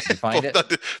work. You find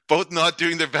both not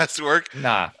doing their best work.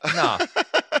 Nah.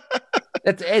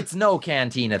 It's no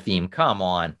Cantina theme. Come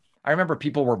on. I remember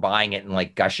people were buying it and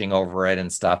like gushing over it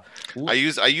and stuff. I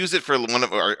use it for one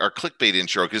of our clickbait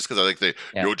intro just because I like the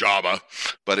Yo Jabba,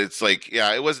 but it's like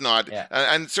it was not,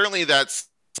 and certainly that's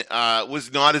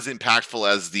was not as impactful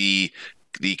as the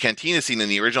cantina scene in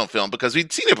the original film, because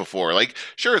we'd seen it before. Like,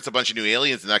 sure, it's a bunch of new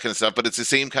aliens and that kind of stuff, but it's the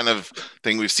same kind of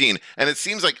thing we've seen. And it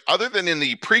seems like, other than in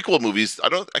the prequel movies, I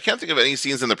can't think of any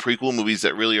scenes in the prequel movies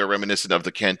that really are reminiscent of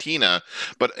the cantina.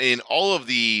 But in all of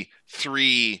the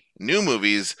 3 new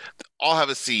movies, all have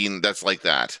a scene that's like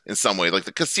that in some way, like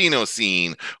the casino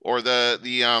scene or the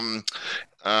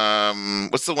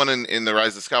what's the one in The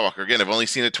Rise of Skywalker? Again, I've only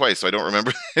seen it twice, so I don't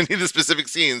remember any of the specific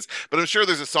scenes, but I'm sure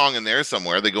there's a song in there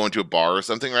somewhere. They go into a bar or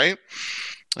something, right?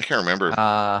 I can't remember.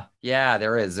 Yeah,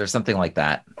 there is. There's something like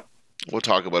that. We'll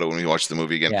talk about it when we watch the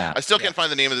movie again. Yeah, I still can't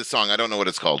find the name of the song. I don't know what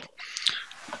it's called.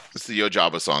 It's the Yo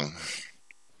Jabba song.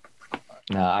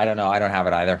 No, I don't know. I don't have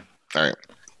it either. All right.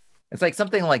 It's like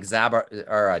something like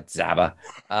Zaba.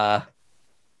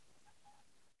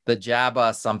 The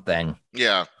Jabba something.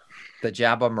 Yeah. The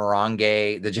Jabba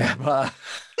Merengue, the Jabba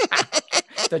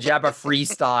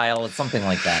freestyle, it's something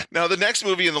like that. Now, the next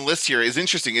movie in the list here is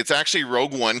interesting. It's actually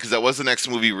Rogue One, because that was the next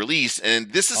movie released,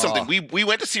 and this is something we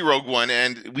went to see Rogue One,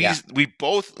 and we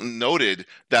both noted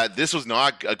that this was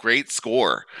not a great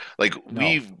score. Like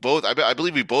I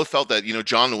believe we both felt that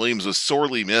John Williams was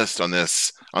sorely missed on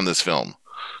this film.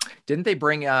 Didn't they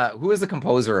bring who was the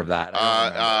composer of that?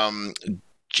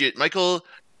 Michael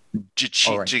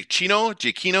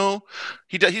Giacchino.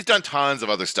 He's done tons of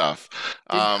other stuff.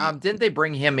 Didn't they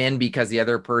bring him in because the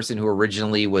other person who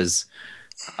originally was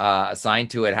assigned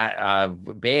to it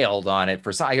bailed on it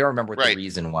for some? I don't remember what the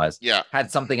reason was. Yeah,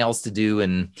 had something else to do,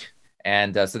 and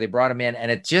so they brought him in, and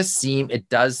it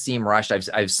does seem rushed.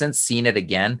 I've since seen it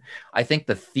again. I think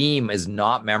the theme is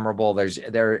not memorable.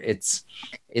 It's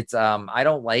I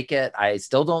don't like it. I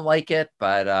still don't like it,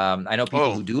 but I know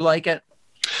people who do like it.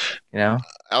 You know,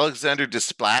 Alexander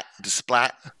Desplat,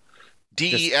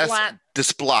 D-E-S,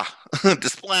 Desplat.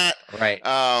 Desplat. Right.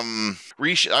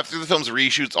 After the film's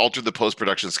reshoots altered the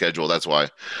post-production schedule. That's why.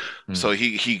 So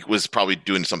he was probably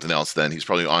doing something else then. He's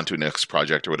probably on to a next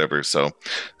project or whatever. So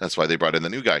that's why they brought in the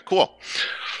new guy. Cool.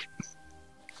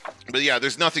 But yeah,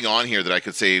 there's nothing on here that I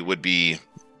could say would be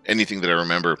anything that I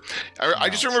remember. I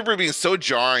just remember it being so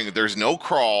jarring. There's no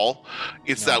crawl.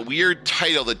 It's that weird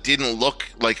title that didn't look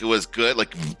like it was good,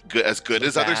 as good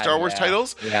as other Star Wars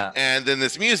titles. Yeah. And then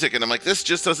this music, and I'm like, this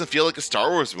just doesn't feel like a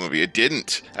Star Wars movie. It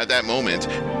didn't at that moment.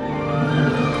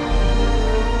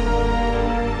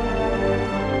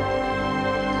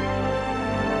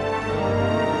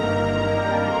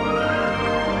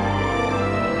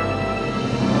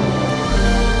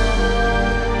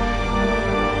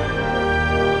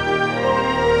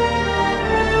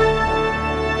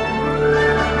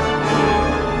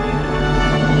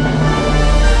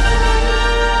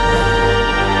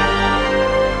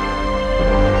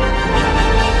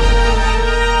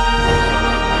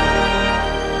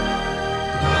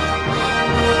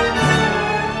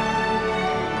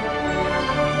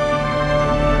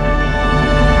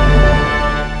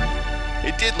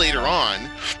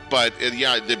 But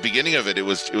yeah, the beginning of it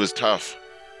was tough.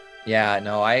 Yeah,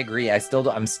 no, I agree.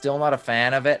 I'm still not a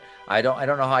fan of it. I don't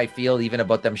know how I feel even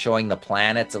about them showing the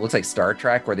planets. It looks like Star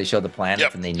Trek where they show the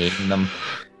planets and they name them.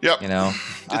 Yep. You know,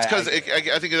 it's because I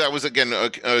think that was again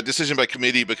a decision by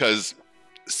committee because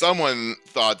someone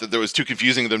thought that there was too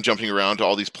confusing them jumping around to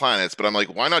all these planets. But I'm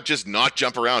like, why not just not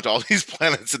jump around to all these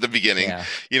planets at the beginning? Yeah.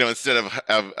 You know, instead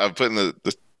of putting the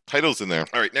titles in there.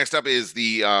 All right, next up is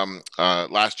the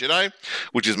Last Jedi,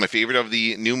 which is my favorite of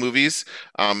the new movies.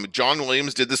 John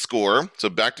Williams did the score, so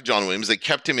back to John Williams. They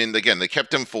kept him in again. They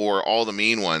kept him for all the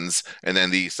main ones, and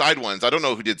then the side ones. I don't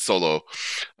know who did Solo,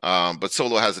 but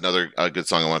Solo has another good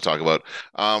song I want to talk about.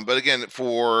 But again,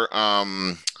 for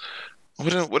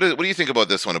what do you think about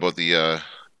this one? About the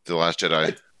Last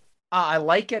Jedi? I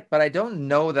like it, but I don't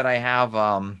know that I have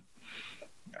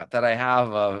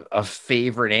a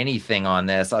favorite anything on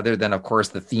this other than, of course,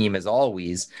 the theme as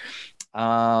always.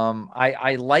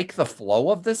 I like the flow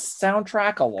of this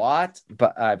soundtrack a lot,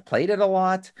 but I've played it a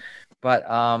lot, but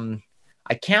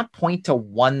I can't point to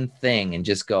one thing and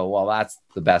just go, well, that's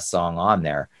the best song on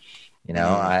there. You know,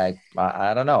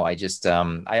 I don't know. I just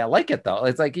I like it though.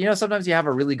 It's like, you know, sometimes you have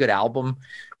a really good album,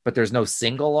 but there's no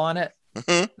single on it.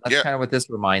 That's kind of what this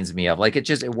reminds me of. Like it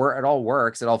all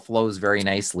works. It all flows very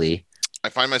nicely. I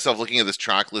find myself looking at this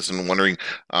track list and wondering,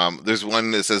 there's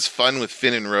one that says "Fun with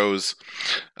Finn and Rose."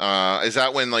 Is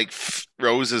that when like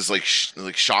Rose is like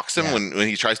shocks him when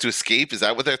he tries to escape? Is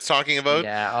that what that's talking about?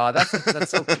 Yeah. That's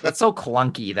so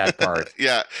clunky, that part.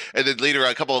 Yeah, and then later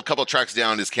a couple tracks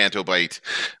down is Canto Bight,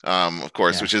 of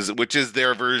course, which is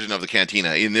their version of the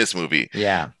Cantina in this movie.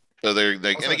 Yeah. So they're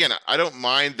like, and again, I don't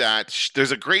mind that.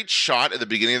 There's a great shot at the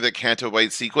beginning of the Canto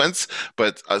Bight sequence,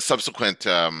 but subsequent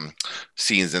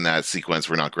scenes in that sequence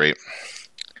were not great.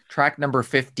 Track number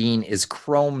 15 is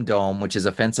Chrome Dome, which is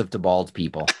offensive to bald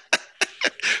people.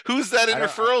 Who's that in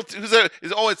referral to? Who's that?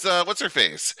 It's what's her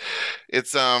face?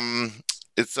 It's Phasma.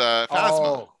 It's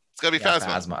gotta be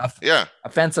Phasma. Yeah.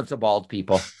 Offensive to bald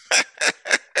people.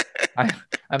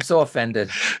 I'm so offended.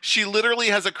 She literally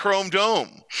has a chrome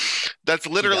dome. That's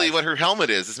literally what her helmet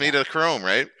is. It's made of chrome,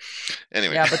 right?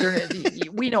 Anyway. Yeah, but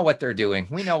we know what they're doing.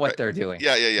 We know what they're doing.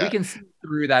 Yeah. We can see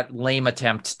through that lame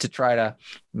attempt to try to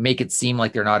make it seem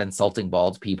like they're not insulting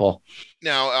bald people.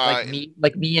 Now,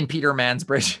 like me and Peter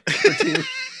Mansbridge.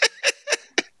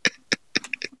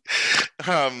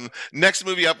 Next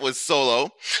movie up was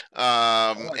Solo.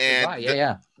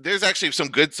 There's actually some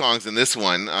good songs in this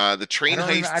one. The train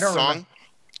heist song.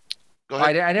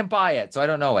 I didn't buy it, so I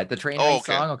don't know it. The train heist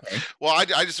song, okay. Well,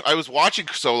 I was watching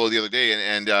Solo the other day,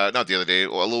 and not the other day, a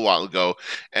little while ago,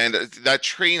 and that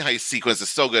train heist sequence is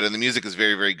so good, and the music is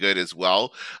very, very good as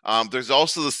well. There's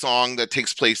also the song that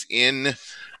takes place in,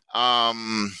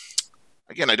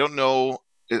 again, I don't know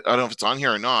if it's on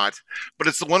here or not, but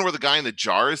it's the one where the guy in the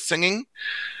jar is singing.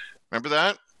 Remember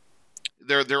that?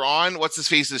 They're on what's his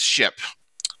face's ship.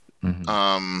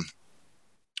 Mm-hmm.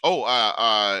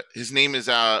 His name is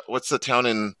what's the town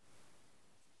in?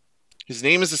 His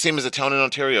name is the same as the town in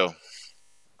Ontario.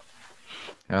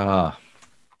 The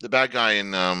bad guy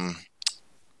in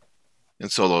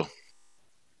Solo.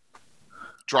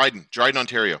 Dryden,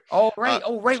 Ontario. Oh right,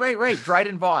 right.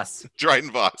 Dryden Voss.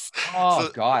 Dryden Voss.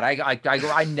 Oh God,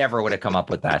 I never would have come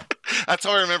up with that. That's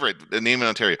how I remember it. The name in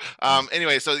Ontario.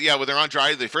 Anyway, so yeah, when they're on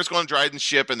Dryden, they first go on Dryden's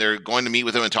ship, and they're going to meet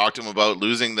with him and talk to him about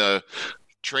losing the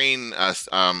train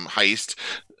heist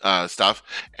stuff,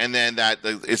 and then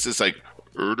it's this like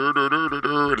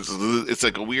It's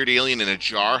like a weird alien in a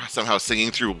jar somehow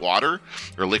singing through water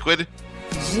or liquid.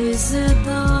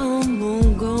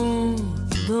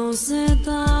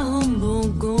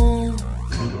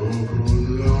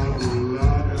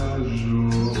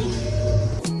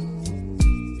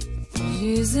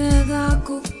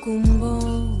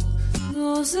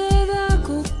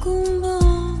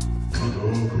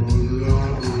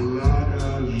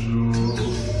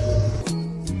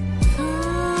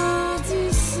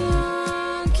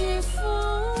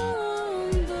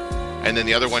 And then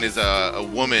the other one is a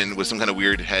woman with some kind of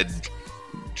weird head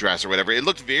dress or whatever. It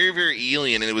looked very, very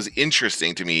alien, and it was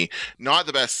interesting to me. Not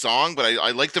the best song, but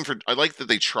I liked them I liked that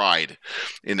they tried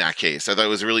in that case. I thought it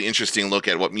was a really interesting look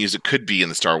at what music could be in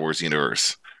the Star Wars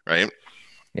universe, right?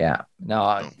 Yeah,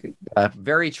 no,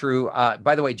 very true.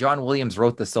 By the way, John Williams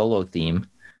wrote the solo theme.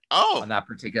 Oh, on that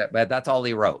particular, but that's all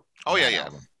he wrote. Oh yeah.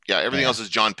 Everything else is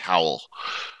John Powell.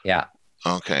 Yeah.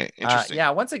 Okay, interesting.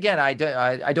 Yeah, once again, I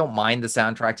don't mind the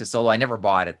soundtrack to Solo. I never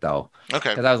bought it though. Okay.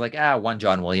 Because I was like, one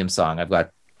John Williams song. I've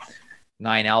got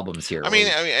 9 albums here. I mean,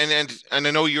 and I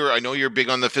know you're big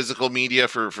on the physical media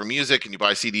for music, and you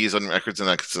buy CDs and records and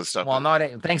that sort of stuff. Well, not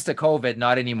thanks to COVID,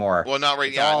 not anymore. Well, not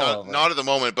right. Yeah, not at the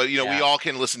moment. But we all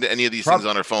can listen to any of these things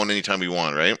on our phone anytime we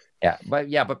want, right?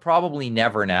 Yeah, but probably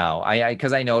never now.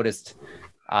 Because I noticed.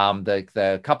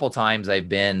 The couple times I've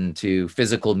been to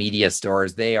physical media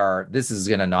stores, this is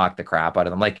going to knock the crap out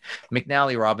of them. Like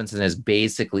McNally Robinson has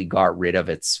basically got rid of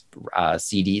its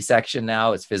CD section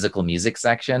now, its physical music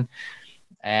section.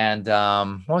 And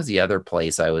what was the other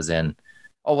place I was in?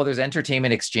 Oh, well, there's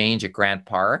Entertainment Exchange at Grant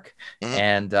Park. Mm-hmm.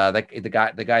 And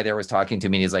the guy there was talking to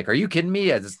me, and he's like, are you kidding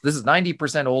me? This is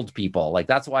 90% old people. Like,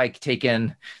 that's why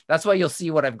you'll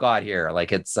see what I've got here.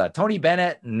 Like, it's Tony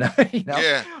Bennett and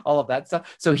all of that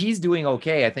stuff. So he's doing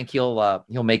okay. I think he'll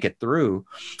make it through.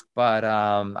 But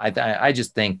I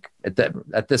just think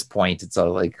at this point,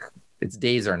 its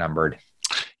days are numbered.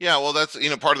 Yeah, well, that's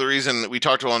part of the reason we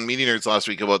talked on Media Nerds last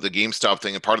week about the GameStop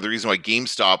thing, and part of the reason why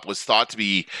GameStop was thought to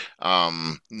be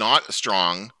not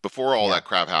strong before all that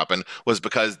crap happened was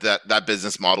because that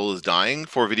business model is dying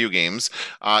for video games.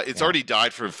 It's already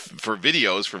died for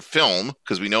videos, for film,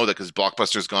 because we know that because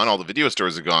Blockbuster's gone, all the video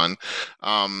stores are gone.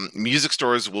 Music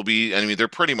stores will be, they're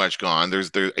pretty much gone. Their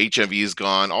HMV is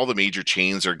gone. All the major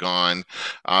chains are gone.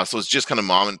 So it's just kind of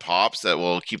mom and pops that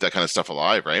will keep that kind of stuff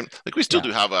alive, right? Like we still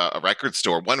do have a record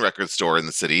store, one record store in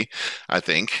the city, I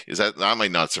think. That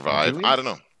might not survive. I don't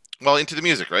know. Well, into the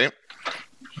music, right?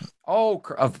 Oh,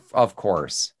 of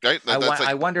course. Right.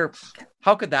 I wonder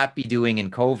how could that be doing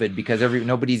in COVID, because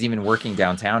nobody's even working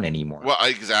downtown anymore. Well,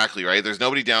 exactly right. There's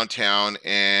nobody downtown,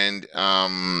 and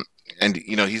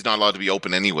he's not allowed to be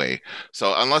open anyway.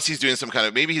 So unless he's doing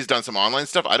maybe he's done some online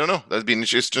stuff. I don't know. That'd be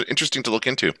interesting to look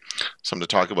into. Something to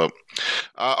talk about.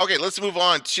 Okay, let's move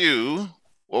on to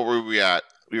what were we at?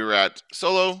 We were at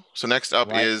Solo. So next up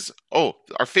is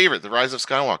our favorite, The Rise of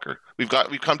Skywalker. We've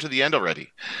come to the end already.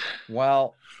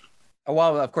 Well,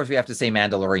 of course we have to say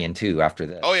Mandalorian too after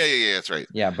this. Oh yeah, that's right.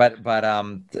 Yeah, but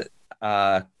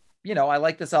I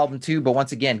like this album too. But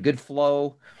once again, good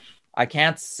flow. I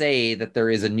can't say that there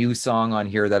is a new song on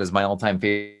here that is my all-time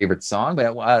favorite song,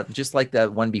 but just like the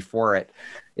one before it,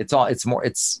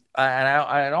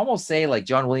 I'd almost say like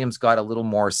John Williams got a little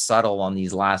more subtle on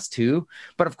these last two,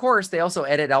 but of course they also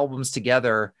edit albums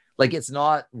together. Like it's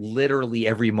not literally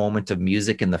every moment of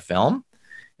music in the film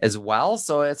as well.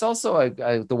 So it's also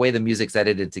the way the music's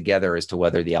edited together as to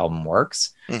whether the album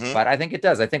works. Mm-hmm. But I think it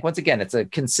does. I think once again, it's a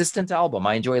consistent album.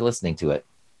 I enjoy listening to it.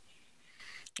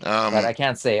 But I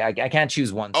can't say I can't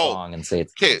choose one song and say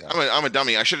it's okay. I'm a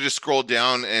dummy. I should have just scrolled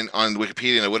down and on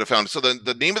Wikipedia and I would have found. So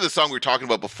the name of the song we were talking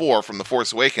about before from The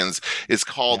Force Awakens is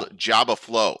called Jabba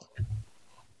Flow.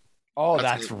 Oh,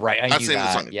 that's right. That's the name of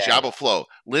the song. Yeah. Jabba Flow.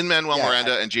 Lin-Manuel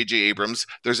Miranda and J.J. Abrams.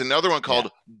 There's another one called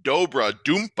Dobra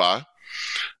Doompa,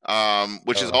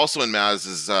 which is also in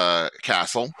Maz's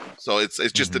castle. So it's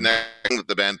just the next thing that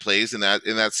the band plays in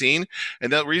that scene.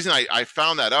 And the reason I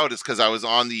found that out is because I was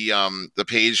on the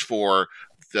page for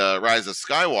The Rise of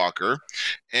Skywalker,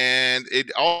 and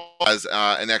it all has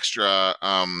an extra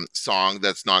song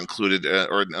that's not included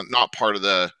or not part of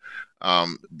the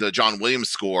John Williams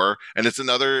score, and it's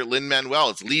another Lin-Manuel.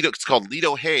 It's called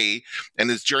Lido Hey, and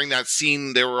it's during that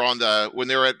scene they were when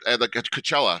they were at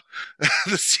Coachella,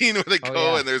 the scene where they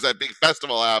go and there's that big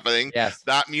festival happening. Yes,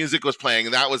 that music was playing,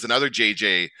 and that was another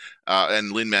JJ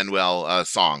and Lin-Manuel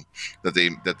song that they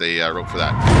wrote for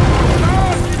that.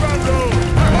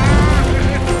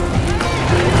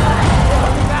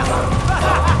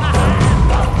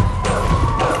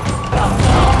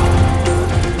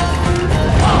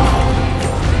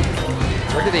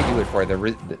 Where do they do it for? The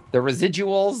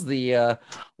residuals.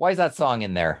 Why is that song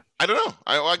in there? I don't know.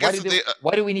 I guess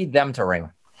why do we need them to ring?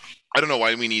 I don't know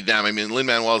why we need them. I mean,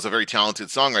 Lin-Manuel is a very talented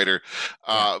songwriter,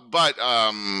 but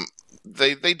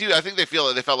they do. I think they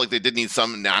felt like they did need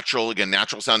some natural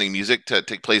sounding music to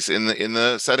take place in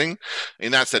that setting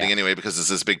anyway, because it's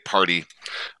this big party.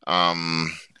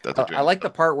 I like the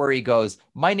part where he goes,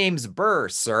 "My name's Burr,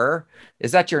 sir.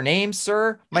 Is that your name,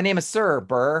 sir? My name is Sir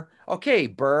Burr. Okay,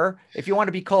 Burr. If you want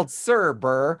to be called Sir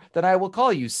Burr, then I will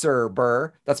call you Sir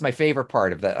Burr." That's my favorite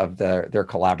part of their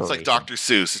collaboration. It's like Dr.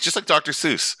 Seuss. It's just like Dr.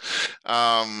 Seuss.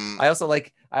 I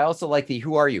also like the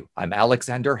 "Who are you? I'm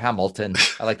Alexander Hamilton."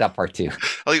 I like that part too.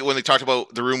 I like when they talked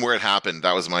about the room where it happened.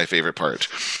 That was my favorite part.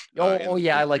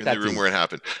 I like that the room too. where it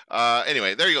happened.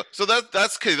 Anyway, there you go. So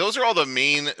that's okay. Those are all the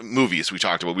main movies we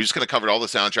talked about. We just kind of covered all the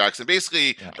soundtracks, and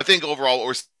basically, I think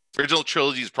overall, original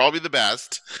trilogy is probably the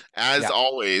best, as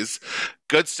always.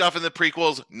 Good stuff in the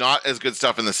prequels, not as good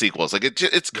stuff in the sequels. Like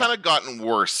it's kind of gotten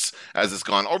worse as it's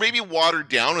gone, or maybe watered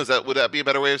down. Would that be a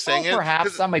better way of saying it?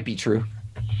 Perhaps that might be true.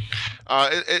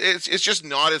 It's just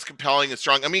not as compelling and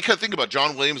strong. I mean, you kind of think about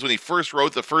John Williams when he first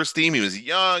wrote the first theme. He was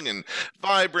young and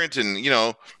vibrant, and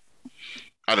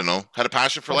I don't know, had a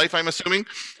passion for life, I'm assuming.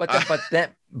 But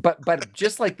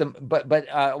just like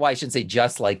I shouldn't say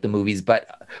just like the movies,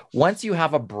 but once you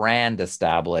have a brand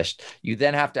established, you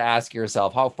then have to ask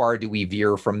yourself, how far do we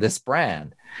veer from this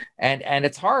brand? And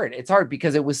it's hard. It's hard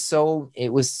because it was so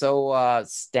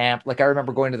stamped. Like I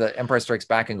remember going to the Empire Strikes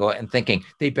Back and thinking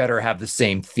they better have the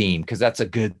same theme because that's a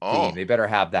good theme. They better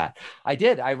have that. I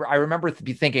did. I remember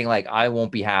thinking like, I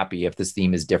won't be happy if this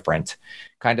theme is different,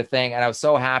 kind of thing. And I was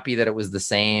so happy that it was the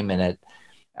same, and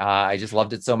I just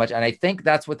loved it so much. And I think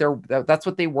that's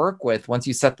what they work with once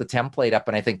you set the template up.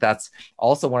 And I think that's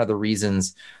also one of the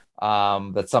reasons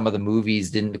that some of the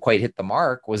movies didn't quite hit the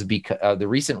mark was because the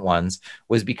recent ones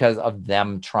was because of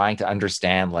them trying to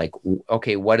understand, like,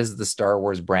 okay, what does the Star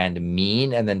Wars brand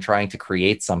mean? And then trying to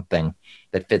create something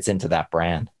that fits into that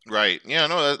brand. Right. Yeah,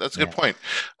 no, that's a good point.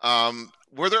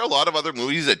 Were there a lot of other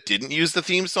movies that didn't use the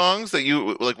theme songs that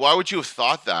you like? Why would you have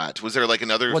thought that? Was there like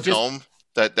another film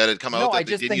that had come out that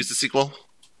they didn't use the sequel?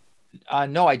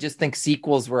 No, I just think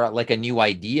sequels were like a new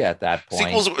idea at that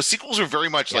point. Sequels were very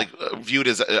much like viewed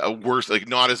as a worse, like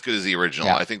not as good as the original.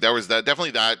 I think there was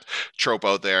definitely that trope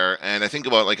out there. And I think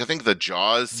the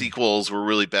Jaws sequels were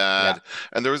really bad.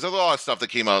 And there was a lot of stuff that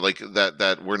came out like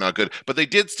that were not good. But they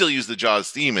did still use the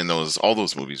Jaws theme in all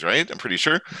those movies, right? I'm pretty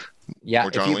sure. Yeah,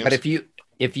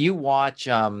 if you watch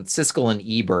Siskel and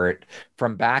Ebert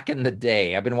from back in the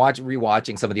day, I've been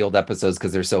rewatching some of the old episodes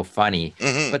because they're so funny.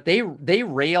 Mm-hmm. But they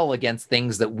rail against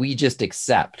things that we just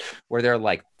accept, where they're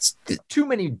like, too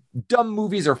many dumb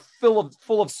movies are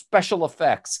full of special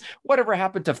effects. Whatever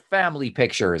happened to family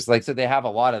pictures? Like, so they have a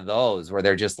lot of those where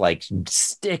they're just like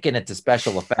sticking it to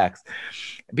special effects.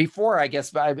 Before, I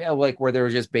guess, like where they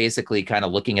were just basically kind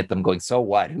of looking at them going, so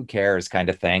what? Who cares? Kind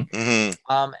of thing.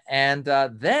 Mm-hmm. And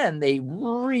then they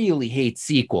really hate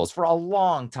sequels for a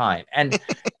long time. And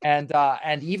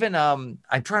even I'm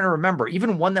trying to remember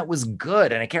even one that was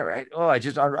good, and I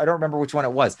don't remember which one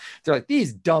it was. They're like,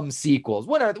 these dumb sequels.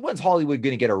 When's Hollywood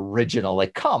going to get original?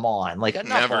 Like, come on, like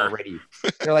enough already.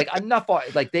 They're like, enough.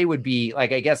 Like they would be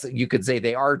like, I guess you could say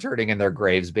they are turning in their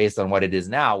graves based on what it is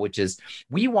now, which is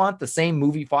we want the same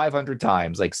movie 500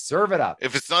 times. Like, serve it up.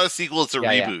 If it's not a sequel, it's a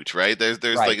reboot, right? There's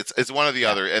right. Like it's one or the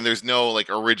other, and there's no like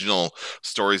original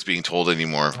stories being told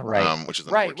anymore, right? Which is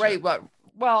right.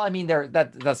 Well, I mean,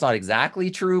 that's not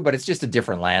exactly true, but it's just a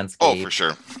different landscape. Oh, for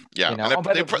sure. Yeah.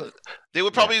 They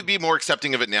would probably be more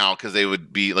accepting of it now because they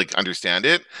would be like, understand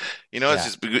it. It's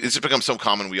just become so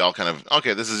common. We all kind of,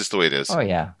 okay, this is just the way it is. Oh,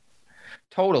 yeah.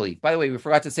 Totally. By the way, we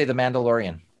forgot to say The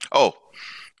Mandalorian. Oh,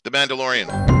 The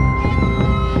Mandalorian.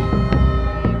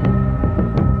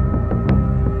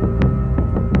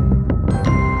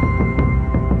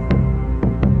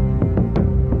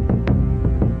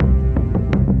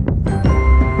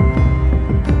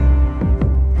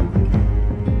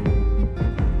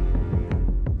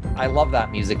 I love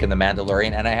that music in The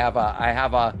Mandalorian, and I have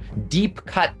a deep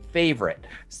cut favorite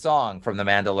song from The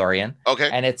Mandalorian. Okay,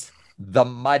 and it's The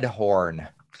Mudhorn.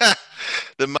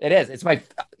 It is. It's my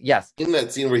yes. In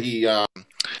that scene where he fights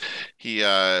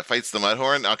the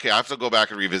Mudhorn. Okay, I have to go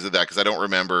back and revisit that because I don't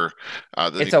remember.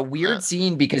 It's a weird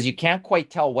scene because you can't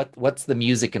quite tell what's the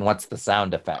music and what's the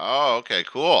sound effect. Oh, okay,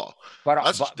 cool.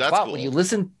 But cool.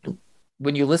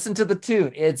 When you listen to the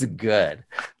tune, it's good.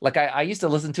 Like I used to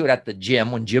listen to it at the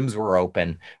gym when gyms were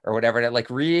open or whatever. And it like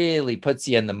really puts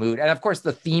you in the mood. And of course,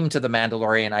 the theme to The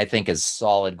Mandalorian, I think, is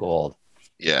solid gold.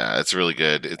 Yeah, it's really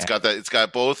good. It's got that. It's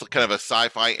got both kind of a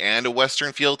sci-fi and a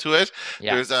western feel to it.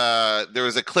 Yeah. There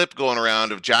was a clip going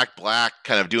around of Jack Black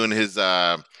kind of doing his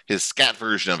scat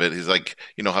version of it. He's like,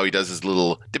 you know how he does his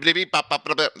little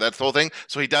that's the whole thing.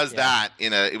 So he does that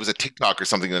it was a TikTok or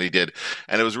something that he did,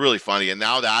 and it was really funny. And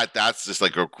now that's just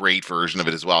like a great version of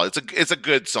it as well. It's a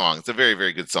good song. It's a very,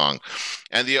 very good song.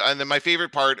 And then my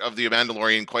favorite part of the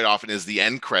Mandalorian quite often is the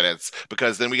end credits,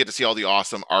 because then we get to see all the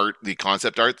awesome art, the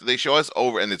concept art that they show us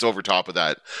and it's over top of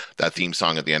that theme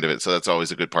song at the end of it. So that's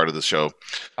always a good part of the show.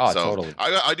 Oh, so totally.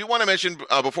 I do want to mention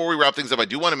before we wrap things up, I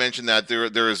do want to mention that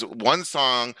there is one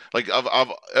song like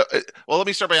well, let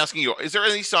me start by asking you: is there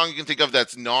any song you can think of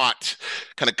that's not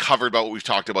kind of covered by what we've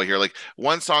talked about here? Like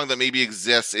one song that maybe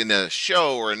exists in a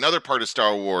show or another part of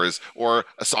Star Wars, or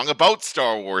a song about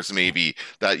Star Wars, maybe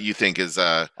that you think is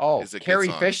a Carrie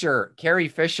good song. Carrie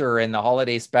Fisher in the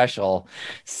holiday special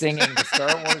singing the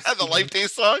Star Wars the Life Day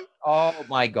song. Oh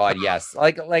my God, yes!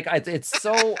 Like it's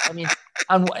so. I mean,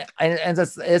 and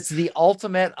it's the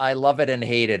ultimate. I love it and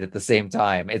hate it at the same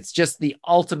time. It's just the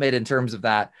ultimate in terms of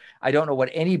that. I don't know what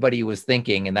anybody was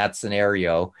thinking in that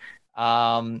scenario.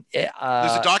 There's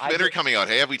a documentary coming out.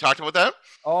 Hey, have we talked about that?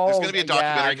 Oh, there's going to be a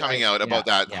documentary coming out about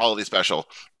that holiday special.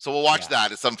 So we'll watch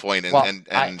that at some point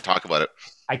and talk about it.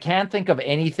 I can't think of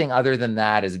anything other than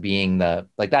that as being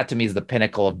that to me is the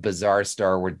pinnacle of bizarre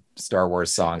Star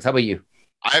Wars songs. How about you?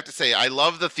 I have to say, I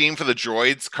love the theme for the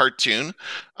Droids cartoon.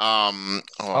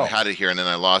 I had it here and then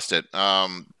I lost it.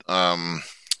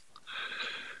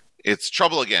 It's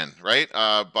Trouble Again, right?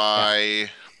 By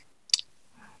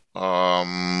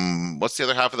what's the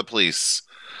other half of the Police?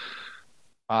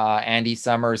 Andy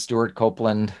Summers, Stuart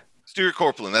Copeland. Stuart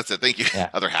Copeland, that's it. Thank you. Yeah.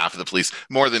 Other half of the Police,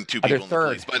 more than two people in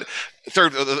the Police, but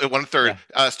one third.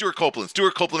 Yeah. Stuart Copeland.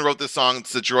 Stuart Copeland wrote this song.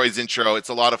 It's the Droids intro. It's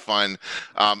a lot of fun.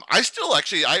 I still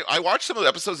actually I watched some of the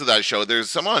episodes of that show. There's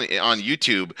some on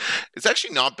YouTube. It's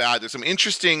actually not bad. There's some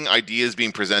interesting ideas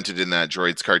being presented in that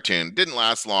Droids cartoon. It didn't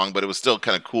last long, but it was still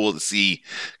kind of cool to see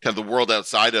kind of the world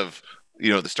outside of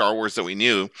the Star Wars that we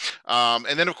knew.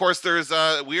 And then, of course, there's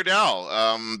Weird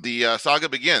Al, the Saga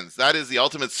Begins. That is the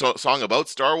ultimate song about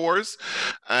Star Wars,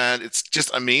 and it's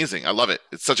just amazing. I love it.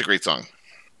 It's such a great song.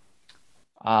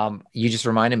 You just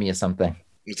reminded me of something.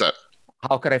 What's that?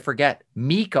 How could I forget?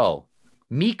 Miko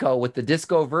with the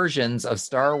disco versions of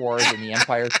Star Wars and The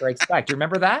Empire Strikes Back. Do you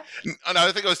remember that? No,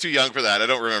 I think I was too young for that. I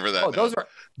don't remember that. Oh, no.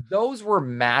 Those were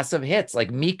massive hits. Like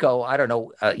Miko, I don't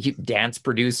know, dance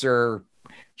producer.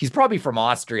 He's probably from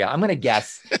Austria. I'm going to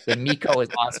guess that Miko is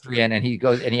Austrian and he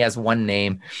has one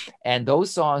name. And those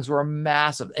songs were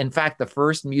massive. In fact, the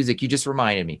first music, you just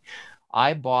reminded me,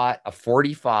 I bought a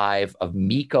 45 of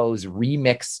Miko's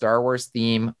remixed Star Wars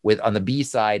theme with, on the B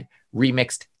side,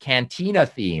 remixed Cantina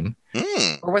theme.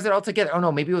 Or was it all together? Oh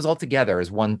no, maybe it was all together as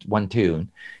one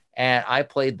tune. And I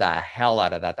played the hell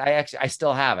out of that. I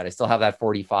still have it. I still have that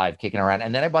 45 kicking around.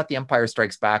 And then I bought the Empire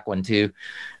Strikes Back one too,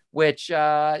 which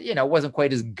wasn't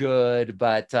quite as good,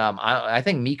 but I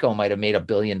think Miko might have made $1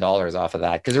 billion off of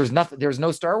that, because there was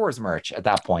no Star Wars merch at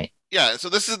that point. Yeah, so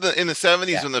this is in the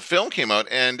 70s when the film came out,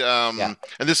 and and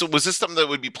this something that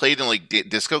would be played in like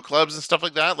disco clubs and stuff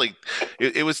like that. Like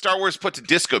it was Star Wars put to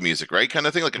disco music, right? Kind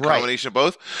of thing, like a combination of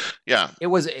both. Yeah, it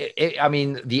was. I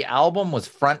mean, the album was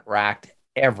front racked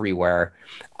everywhere.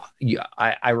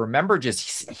 I remember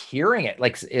just hearing it.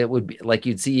 Like it would be like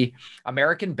you'd see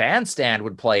American Bandstand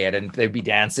would play it and they'd be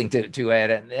dancing to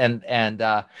it, and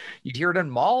you'd hear it in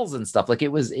malls and stuff. Like it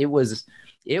was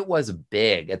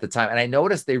big at the time. And I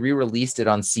noticed they re-released it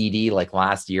on CD like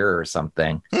last year or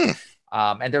something.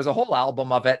 And there's a whole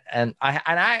album of it, and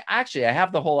I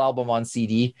have the whole album on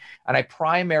CD, and I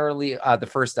primarily the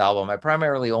first album I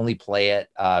primarily only play it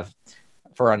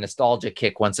for a nostalgia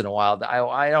kick once in a while.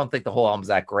 I don't think the whole album's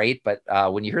that great, but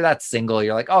when you hear that single,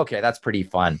 you're like, oh, okay, that's pretty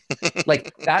fun.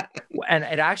 Like that, and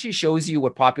it actually shows you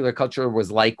what popular culture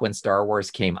was like when Star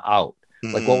Wars came out,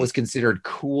 like what was considered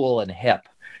cool and hip.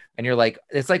 And you're like,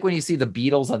 it's like when you see the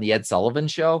Beatles on the Ed Sullivan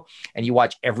Show and you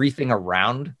watch everything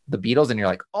around the Beatles and you're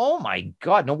like, oh my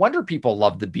God, no wonder people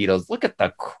love the Beatles. Look at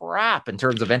the crap in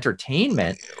terms of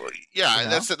entertainment. Yeah,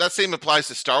 and that same applies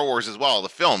to Star Wars as well, the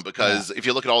film, because if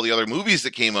you look at all the other movies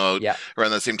that came out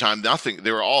around the same time,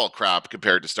 they were all crap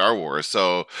compared to Star Wars.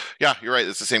 So yeah, you're right.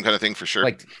 It's the same kind of thing for sure.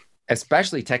 Like,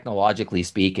 especially technologically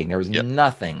speaking, there was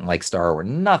nothing like Star Wars,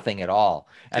 nothing at all.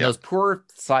 And those poor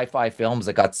sci-fi films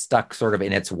that got stuck sort of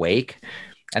in its wake,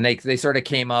 and they sort of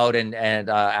came out and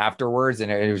afterwards,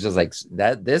 and it was just like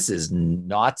that. This is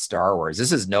not Star Wars.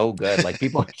 This is no good. Like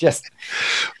people just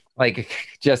like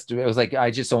just it was like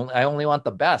I only want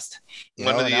the best.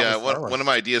 One of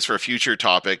my ideas for a future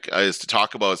topic is to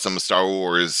talk about some Star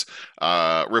Wars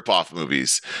rip-off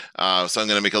movies. So I'm going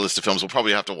to make a list of films. We'll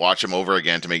probably have to watch them over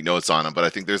again to make notes on them. But I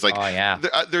think there's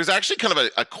there's actually kind of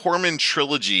a Corman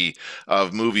trilogy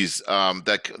of movies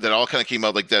that all kind of came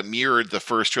out like that mirrored the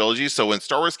first trilogy. So when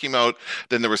Star Wars came out,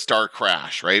 then there was Star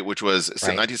Crash, right, which was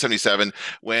 1977.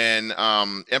 When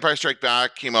Empire Strikes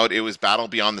Back came out, it was Battle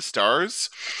Beyond the Stars.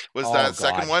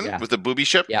 Second one with the booby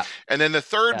ship? Yeah. And then the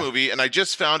third movie, and I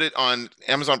just found it on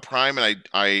Amazon Prime, and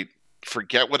I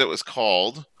forget what it was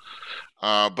called.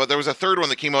 But there was a third one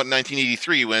that came out in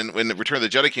 1983 when Return of the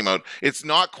Jedi came out. It's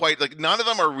not quite like, none of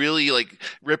them are really like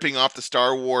ripping off the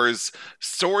Star Wars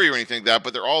story or anything like that,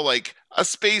 but they're all like a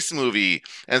space movie,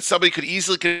 and somebody could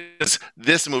easily confuse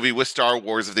this movie with Star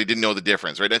Wars if they didn't know the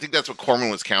difference, right? I think that's what Corman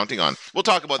was counting on. We'll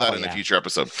talk about that in a future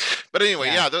episode. But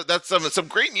anyway, that's some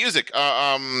great music.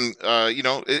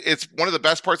 It's one of the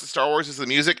best parts of Star Wars is the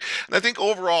music, and I think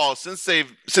overall, since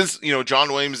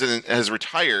John Williams has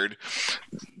retired,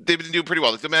 they've been doing pretty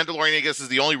well. Like The Mandalorian, I guess, is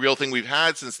the only real thing we've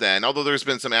had since then, although there's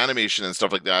been some animation and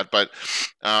stuff like that. But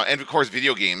and of course,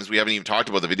 video games. We haven't even talked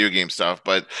about the video game stuff,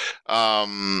 but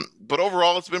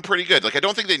overall, it's been pretty good. Like, I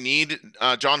don't think they need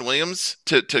John Williams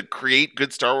to create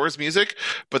good Star Wars music,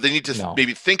 but they need to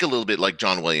maybe think a little bit like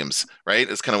John Williams, right?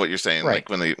 That's kind of what you're saying. Right. Like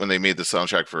when they made the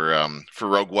soundtrack for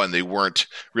Rogue One, they weren't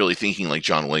really thinking like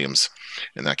John Williams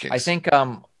in that case. I think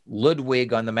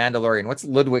Ludwig on The Mandalorian. What's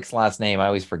Ludwig's last name? I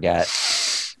always forget.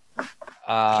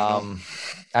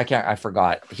 I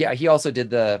forgot. He also did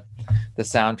the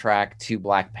soundtrack to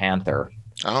Black Panther.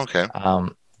 Oh, okay.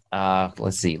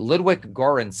 Let's see, Ludwig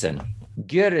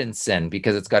Göransson,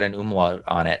 because it's got an umlaut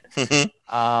on it.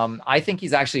 I think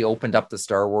he's actually opened up the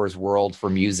Star Wars world for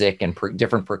music and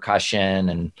different percussion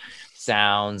and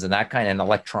sounds and that kind of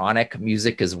electronic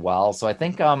music as well. So I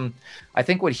think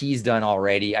what he's done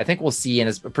already, I think we'll see,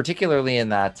 particularly in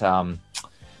that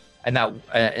in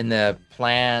the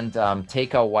planned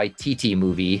Taika Waititi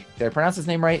movie. Did I pronounce his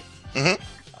name right? Mm-hmm.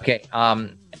 Okay.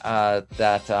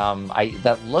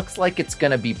 That looks like it's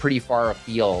going to be pretty far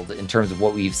afield in terms of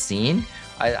what we've seen.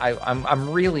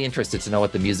 I'm really interested to know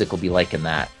what the music will be like in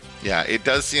that. Yeah, it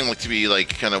does seem like to be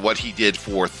like kind of what he did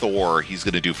for Thor, he's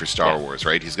going to do for Star Wars,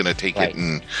 right? He's going to take it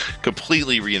and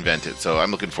completely reinvent it. So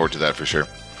I'm looking forward to that for sure.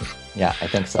 Yeah, I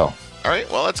think so. All right,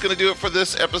 well, that's going to do it for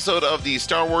this episode of the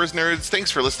Star Wars Nerds.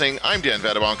 Thanks for listening. I'm Dan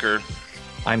Vadabonker.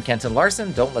 I'm Kenton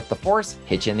Larson. Don't let the Force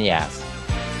hit you in the ass.